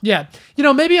votes. Yeah.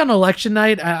 Maybe on election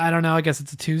night, I don't know. I guess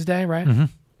it's a Tuesday, right?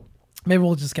 Maybe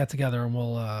we'll just get together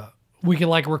and we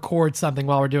can record something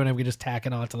while we're doing it. We can just tack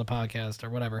it on to the podcast or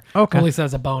whatever. Okay. At least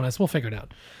as a bonus. We'll figure it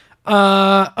out.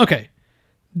 Okay.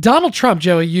 Donald Trump,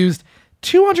 Joey, used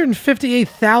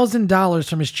 $258,000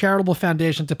 from his charitable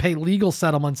foundation to pay legal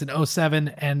settlements in 2007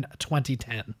 and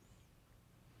 2010.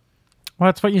 Well,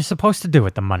 that's what you're supposed to do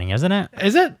with the money, isn't it?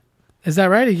 Is it? Is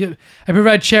that right? I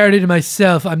provide charity to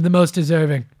myself. I'm the most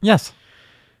deserving. Yes.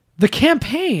 The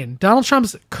campaign, Donald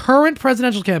Trump's current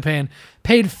presidential campaign,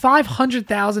 paid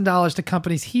 $500,000 to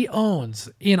companies he owns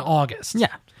in August.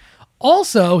 Yeah.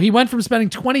 Also, he went from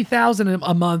spending $20,000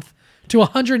 a month to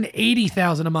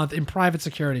 $180,000 a month in private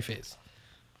security fees.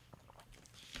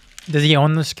 Does he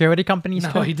own the security companies?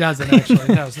 No, he doesn't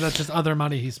actually. No, so that's just other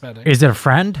money he's spending. Is it a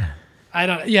friend? I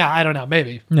don't know.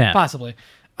 Maybe. Yeah. Possibly.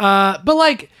 But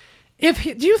do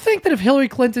you think that if Hillary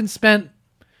Clinton spent,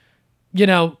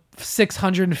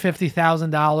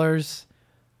 $650,000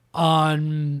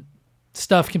 on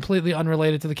stuff completely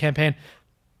unrelated to the campaign,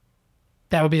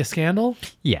 that would be a scandal?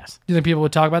 Yes. Do you think people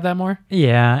would talk about that more?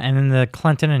 Yeah, and then the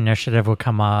Clinton initiative would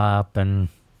come up, and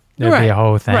there'd be a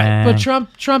whole thing. Right, but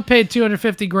Trump paid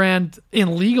 $250,000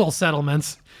 in legal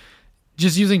settlements,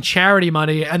 just using charity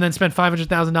money, and then spent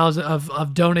 $500,000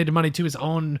 of donated money to his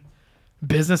own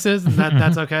businesses. And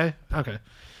that's okay. Okay,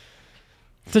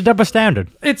 it's a double standard.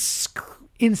 It's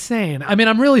insane. I mean,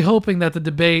 I'm really hoping that the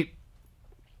debate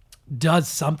does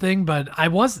something, but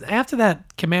after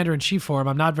that commander-in-chief forum,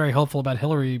 I'm not very hopeful about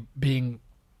Hillary being,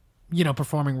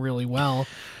 performing really well.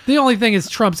 The only thing is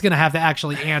Trump's going to have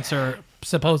to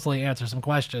supposedly answer some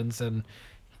questions, and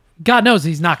God knows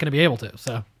he's not going to be able to.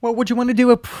 So, well, would you want to do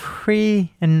a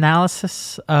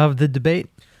pre-analysis of the debate?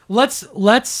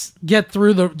 Let's get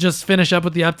through just finish up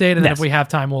with the update, and then if we have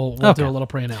time, we'll do a little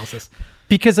pre-analysis.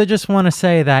 Because I just want to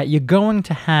say that you're going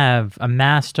to have a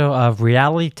master of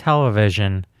reality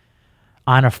television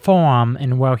on a forum,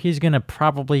 and he's going to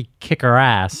probably kick her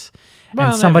ass,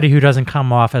 and somebody who doesn't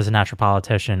come off as a natural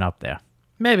politician up there.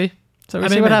 Maybe. So we'll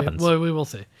see what happens. Well, we will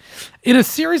see. In a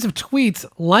series of tweets,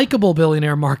 likable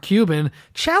billionaire Mark Cuban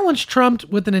challenged Trump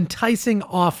with an enticing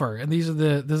offer. And this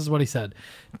is what he said.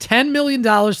 $10 million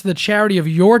to the charity of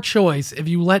your choice if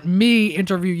you let me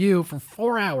interview you for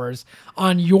 4 hours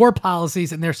on your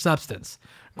policies and their substance.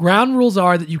 Ground rules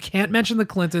are that you can't mention the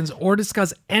Clintons or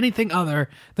discuss anything other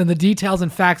than the details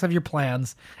and facts of your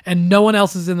plans, and no one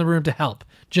else is in the room to help.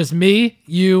 Just me,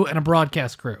 you, and a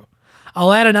broadcast crew.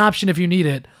 I'll add an option if you need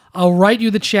it. I'll write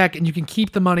you the check and you can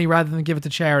keep the money rather than give it to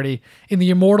charity. In the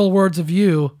immortal words of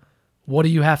you, what do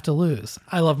you have to lose?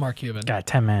 I love Mark Cuban. Got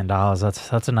 $10 million.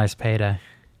 That's a nice payday.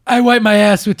 I wipe my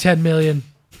ass with $10 million.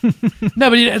 No,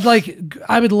 but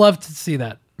I would love to see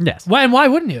that. Yes. Why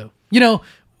wouldn't you?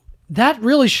 That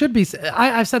really should be.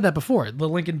 I've said that before. The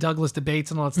Lincoln Douglas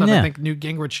debates and all that stuff. Yeah. I think Newt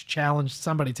Gingrich challenged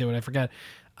somebody to it. I forget.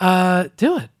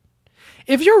 Do it.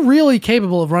 if you're really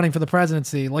capable of running for the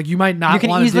presidency, like you might not. You can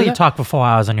want to easily do that. talk for 4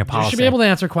 hours on your policy. You should be able to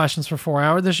answer questions for 4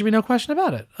 hours. There should be no question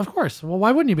about it. Of course. Well,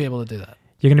 why wouldn't you be able to do that?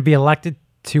 You're going to be elected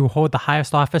to hold the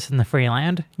highest office in the free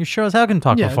land. You sure as hell can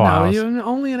talk for 4 hours.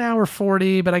 Only an hour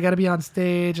 40, but I got to be on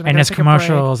stage and there's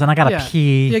commercials, and I got to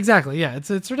pee. Yeah, exactly. Yeah,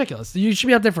 it's ridiculous. You should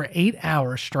be out there for 8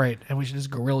 hours straight, and we should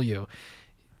just grill you.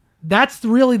 That's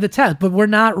really the test. But we're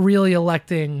not really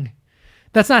electing.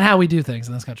 That's not how we do things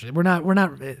in this country. We're not.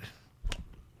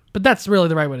 But that's really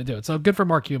the right way to do it. So good for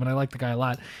Mark Cuban. I like the guy a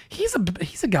lot. He's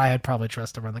a guy I'd probably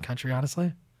trust to run the country,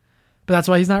 honestly. But that's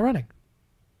why he's not running.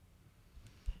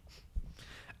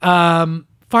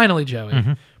 Finally,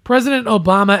 Joey, President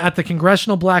Obama at the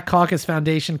Congressional Black Caucus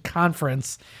Foundation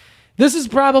conference. This is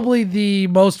probably the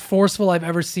most forceful I've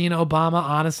ever seen Obama,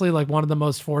 honestly, like one of the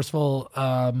most forceful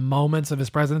moments of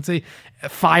his presidency,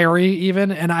 fiery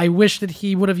even, and I wish that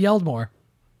he would have yelled more.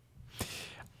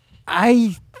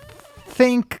 I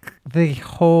think the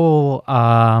whole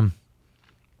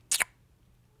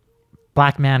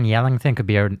black man yelling thing could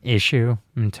be an issue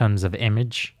in terms of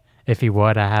image. If he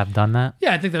would have done that.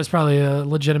 Yeah, I think that was probably a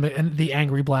legitimate, and the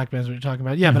angry black man is what you're talking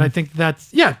about. Yeah, but I think that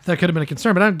could have been a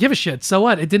concern, but I don't give a shit. So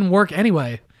what? It didn't work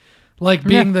anay. Like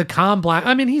being the calm black,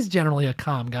 I mean, he's generally a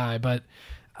calm guy, but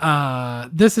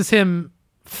this is him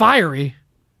fiery.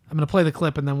 I'm going to play the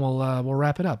clip and then we'll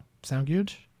wrap it up. Sound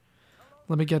good?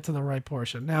 Let me get to the right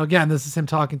portion. Now, again, this is him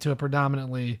talking to a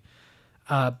predominantly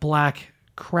black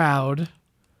crowd,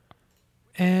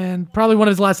 and probably one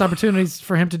of his last opportunities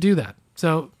for him to do that.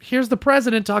 So here's the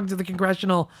president talking to the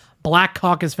Congressional Black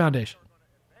Caucus Foundation.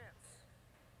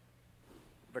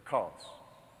 The cause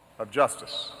of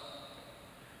justice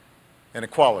and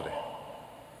equality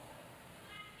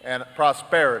and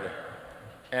prosperity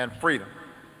and freedom,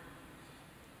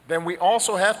 then we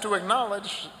also have to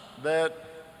acknowledge that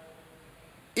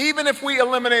even if we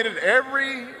eliminated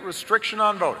every restriction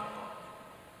on voting,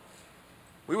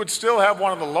 we would still have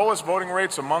one of the lowest voting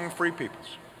rates among free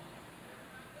peoples.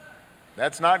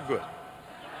 That's not good.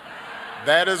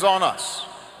 That is on us.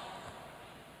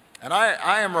 And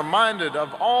I am reminded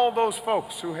of all those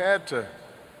folks who had to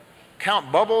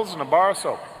count bubbles in a bar of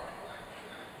soap,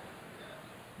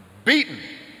 beaten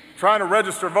trying to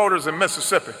register voters in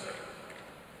Mississippi,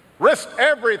 risked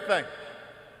everything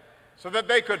so that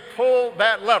they could pull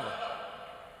that lever.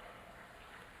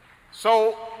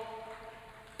 So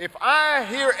if I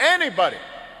hear anybody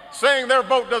saying their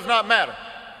vote does not matter,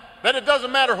 that it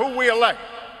doesn't matter who we elect,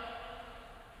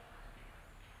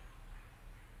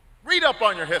 read up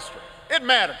on your history. It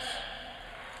matters.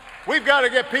 We've got to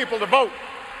get people to vote.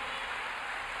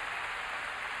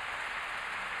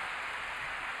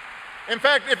 In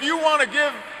fact, if you want to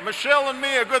give Michelle and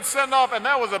me a good send-off, and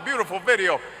that was a beautiful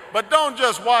video, but don't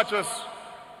just watch us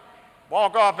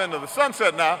walk off into the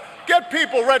sunset now, get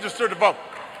people registered to vote.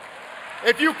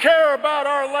 If you care about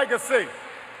our legacy,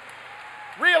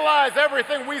 realize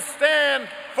everything we stand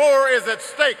for is at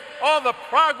stake. All the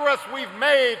progress we've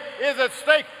made is at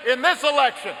stake in this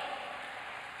election.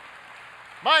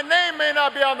 My name may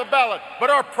not be on the ballot, but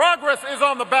our progress is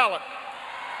on the ballot.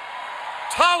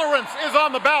 Tolerance is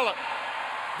on the ballot.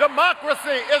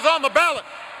 Democracy is on the ballot.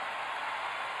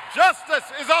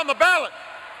 Justice is on the ballot.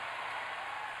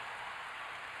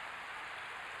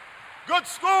 Good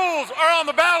schools are on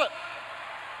the ballot.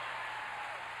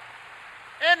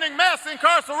 Ending mass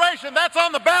incarceration, that's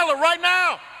on the ballot right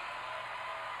now.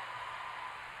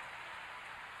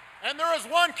 And there is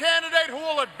one candidate who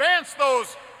will advance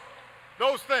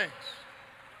those things.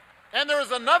 And there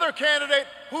is another candidate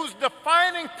whose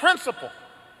defining principle,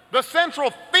 the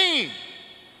central theme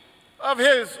of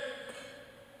his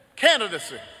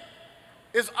candidacy,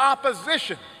 is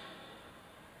opposition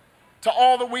to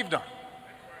all that we've done.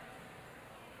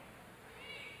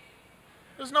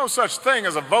 There's no such thing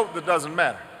as a vote that doesn't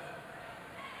matter.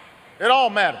 It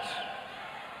all matters.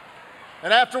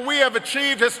 And after we have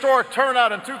achieved historic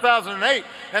turnout in 2008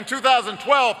 and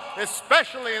 2012,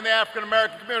 especially in the African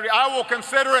American community, I will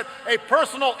consider it a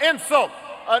personal insult,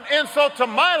 an insult to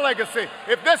my legacy,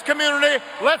 if this community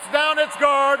lets down its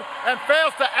guard and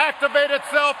fails to activate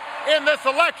itself in this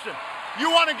election. You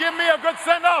want to give me a good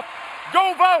send-off?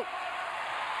 Go vote.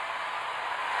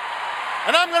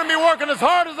 And I'm going to be working as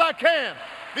hard as I can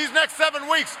these next 7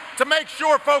 weeks to make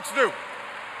sure folks do.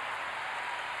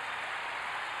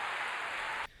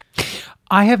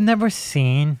 I have never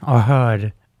seen or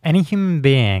heard any human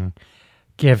being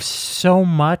give so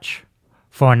much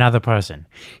for another person.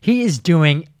 He is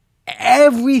doing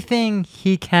everything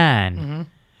he can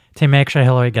to make sure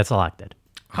Hillary gets elected.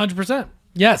 100%.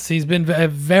 Yes, he's been a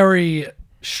very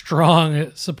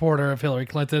strong supporter of Hillary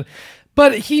Clinton.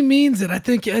 But he means it. I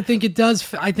think it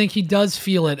does. I think he does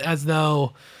feel it as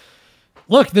though,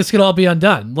 look, this could all be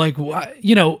undone. Like,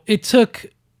 it took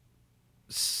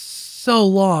so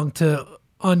long to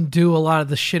undo a lot of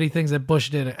the shitty things that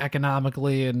Bush did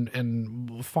economically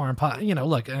and foreign policy.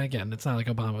 Look, and again, it's not like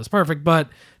Obama was perfect, but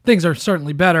things are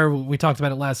certainly better. We talked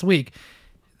about it last week.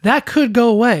 That could go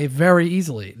away very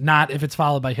easily. Not if it's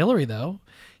followed by Hillary, though.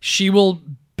 She will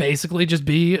basically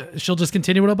she'll just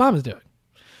continue what Obama's doing.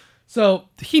 So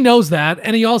he knows that,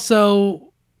 and he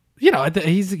also,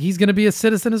 he's going to be a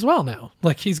citizen as well now.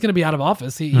 Like, he's going to be out of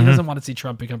office. He doesn't want to see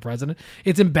Trump become president.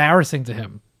 It's embarrassing to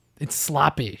him. It's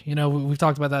sloppy. We've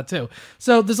talked about that too.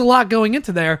 So there's a lot going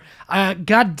into there.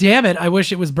 God damn it. I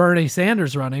wish it was Bernie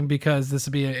Sanders running, because this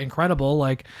would be incredible.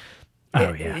 Like,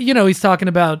 oh yeah. He's talking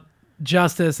about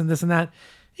justice and this and that.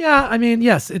 Yeah. I mean,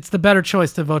 yes, it's the better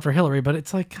choice to vote for Hillary, but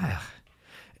it's like,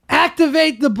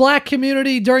 activate the black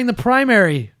community during the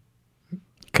primary.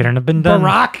 Couldn't have been done.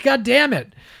 Barack, God damn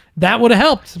it. That would have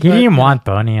helped. You didn't want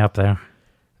Bernie up there.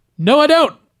 No, I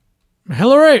don't.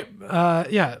 Hillary.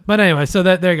 Yeah. But anyway, so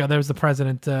there you go. There's the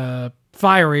president,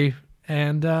 fiery,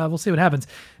 and we'll see what happens.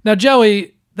 Now,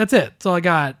 Joey, that's it. That's all I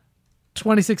got.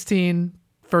 2016,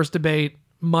 first debate,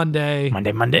 Monday.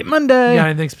 Monday. You got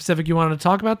anything specific you wanted to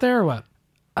talk about there or what?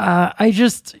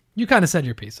 You kind of said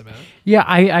your piece about it. Yeah,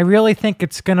 I really think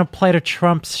it's going to play to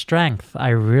Trump's strength. I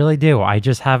really do. I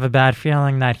just have a bad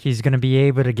feeling that he's going to be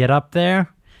able to get up there,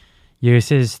 use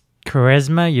his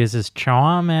charisma, use his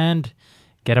charm, and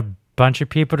get a bunch of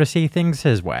people to see things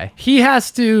his way. He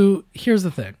has to, here's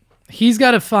the thing. He's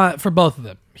got to fight for both of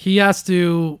them. He has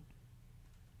to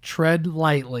tread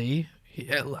lightly.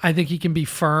 I think he can be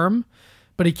firm,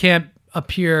 but he can't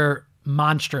appear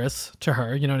monstrous to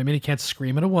her. You know what I mean? He can't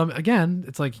scream at a woman. Again,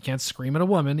 it's like he can't scream at a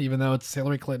woman, even though it's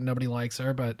Hillary Clinton. Nobody likes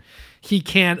her, but he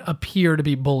can't appear to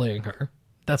be bullying her.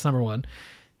 That's number one.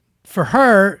 For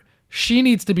her, she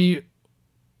needs to be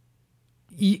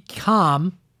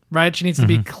calm, right? She needs to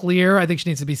be clear. I think she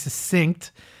needs to be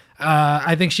succinct.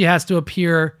 I think she has to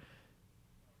appear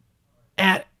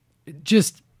at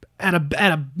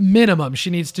a minimum. She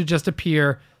needs to just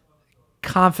appear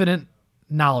confident,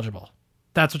 knowledgeable.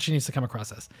 That's what she needs to come across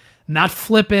as. Not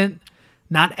flippant,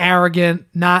 not arrogant,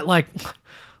 not like,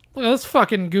 look at this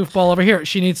fucking goofball over here.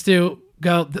 She needs to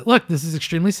go, look, this is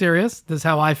extremely serious. This is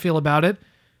how I feel about it.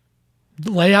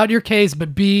 Lay out your case,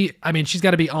 but she's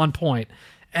got to be on point.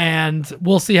 And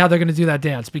we'll see how they're going to do that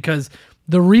dance, because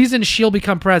the reason she'll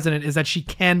become president is that she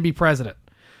can be president.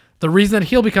 The reason that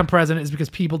he'll become president is because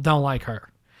people don't like her.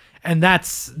 And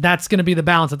that's going to be the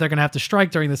balance that they're going to have to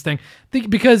strike during this thing,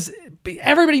 because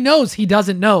everybody knows he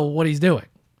doesn't know what he's doing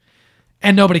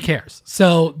and nobody cares.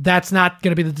 So that's not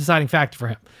going to be the deciding factor for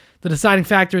him. The deciding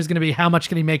factor is going to be how much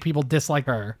can he make people dislike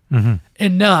her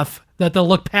enough that they'll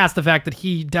look past the fact that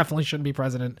he definitely shouldn't be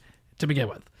president to begin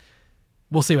with.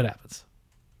 We'll see what happens.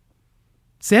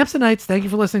 Samsonites, thank you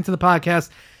for listening to the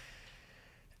podcast.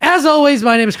 As always,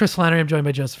 my name is Chris Flannery. I'm joined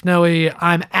by Joseph Noe.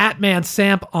 I'm at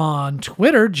ManSamp on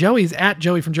Twitter. Joey's at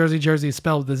Joey from Jersey. Jersey is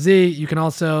spelled with a Z. You can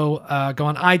also go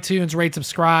on iTunes, rate,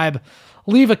 subscribe,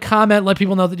 leave a comment, let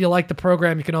people know that you like the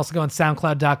program. You can also go on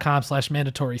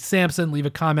SoundCloud.com/MandatorySamson. Leave a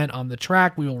comment on the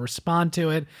track. We will respond to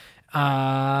it.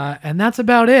 And that's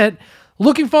about it.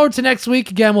 Looking forward to next week.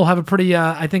 Again, we'll have a pretty,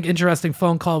 I think, interesting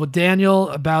phone call with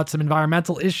Daniel about some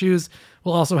environmental issues.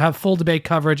 We'll also have full debate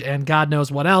coverage and God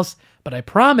knows what else. But I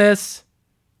promise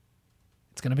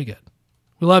it's going to be good.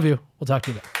 We love you. We'll talk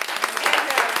to you then.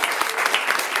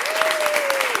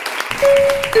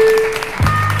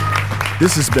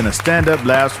 This has been a Stand Up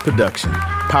Labs production,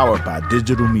 powered by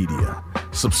digital media.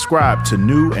 Subscribe to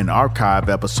new and archive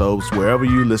episodes wherever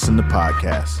you listen to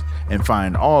podcasts, and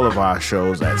find all of our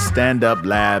shows at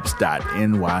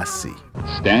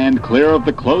standuplabs.nyc. Stand clear of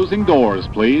the closing doors,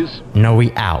 please. No,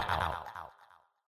 we out.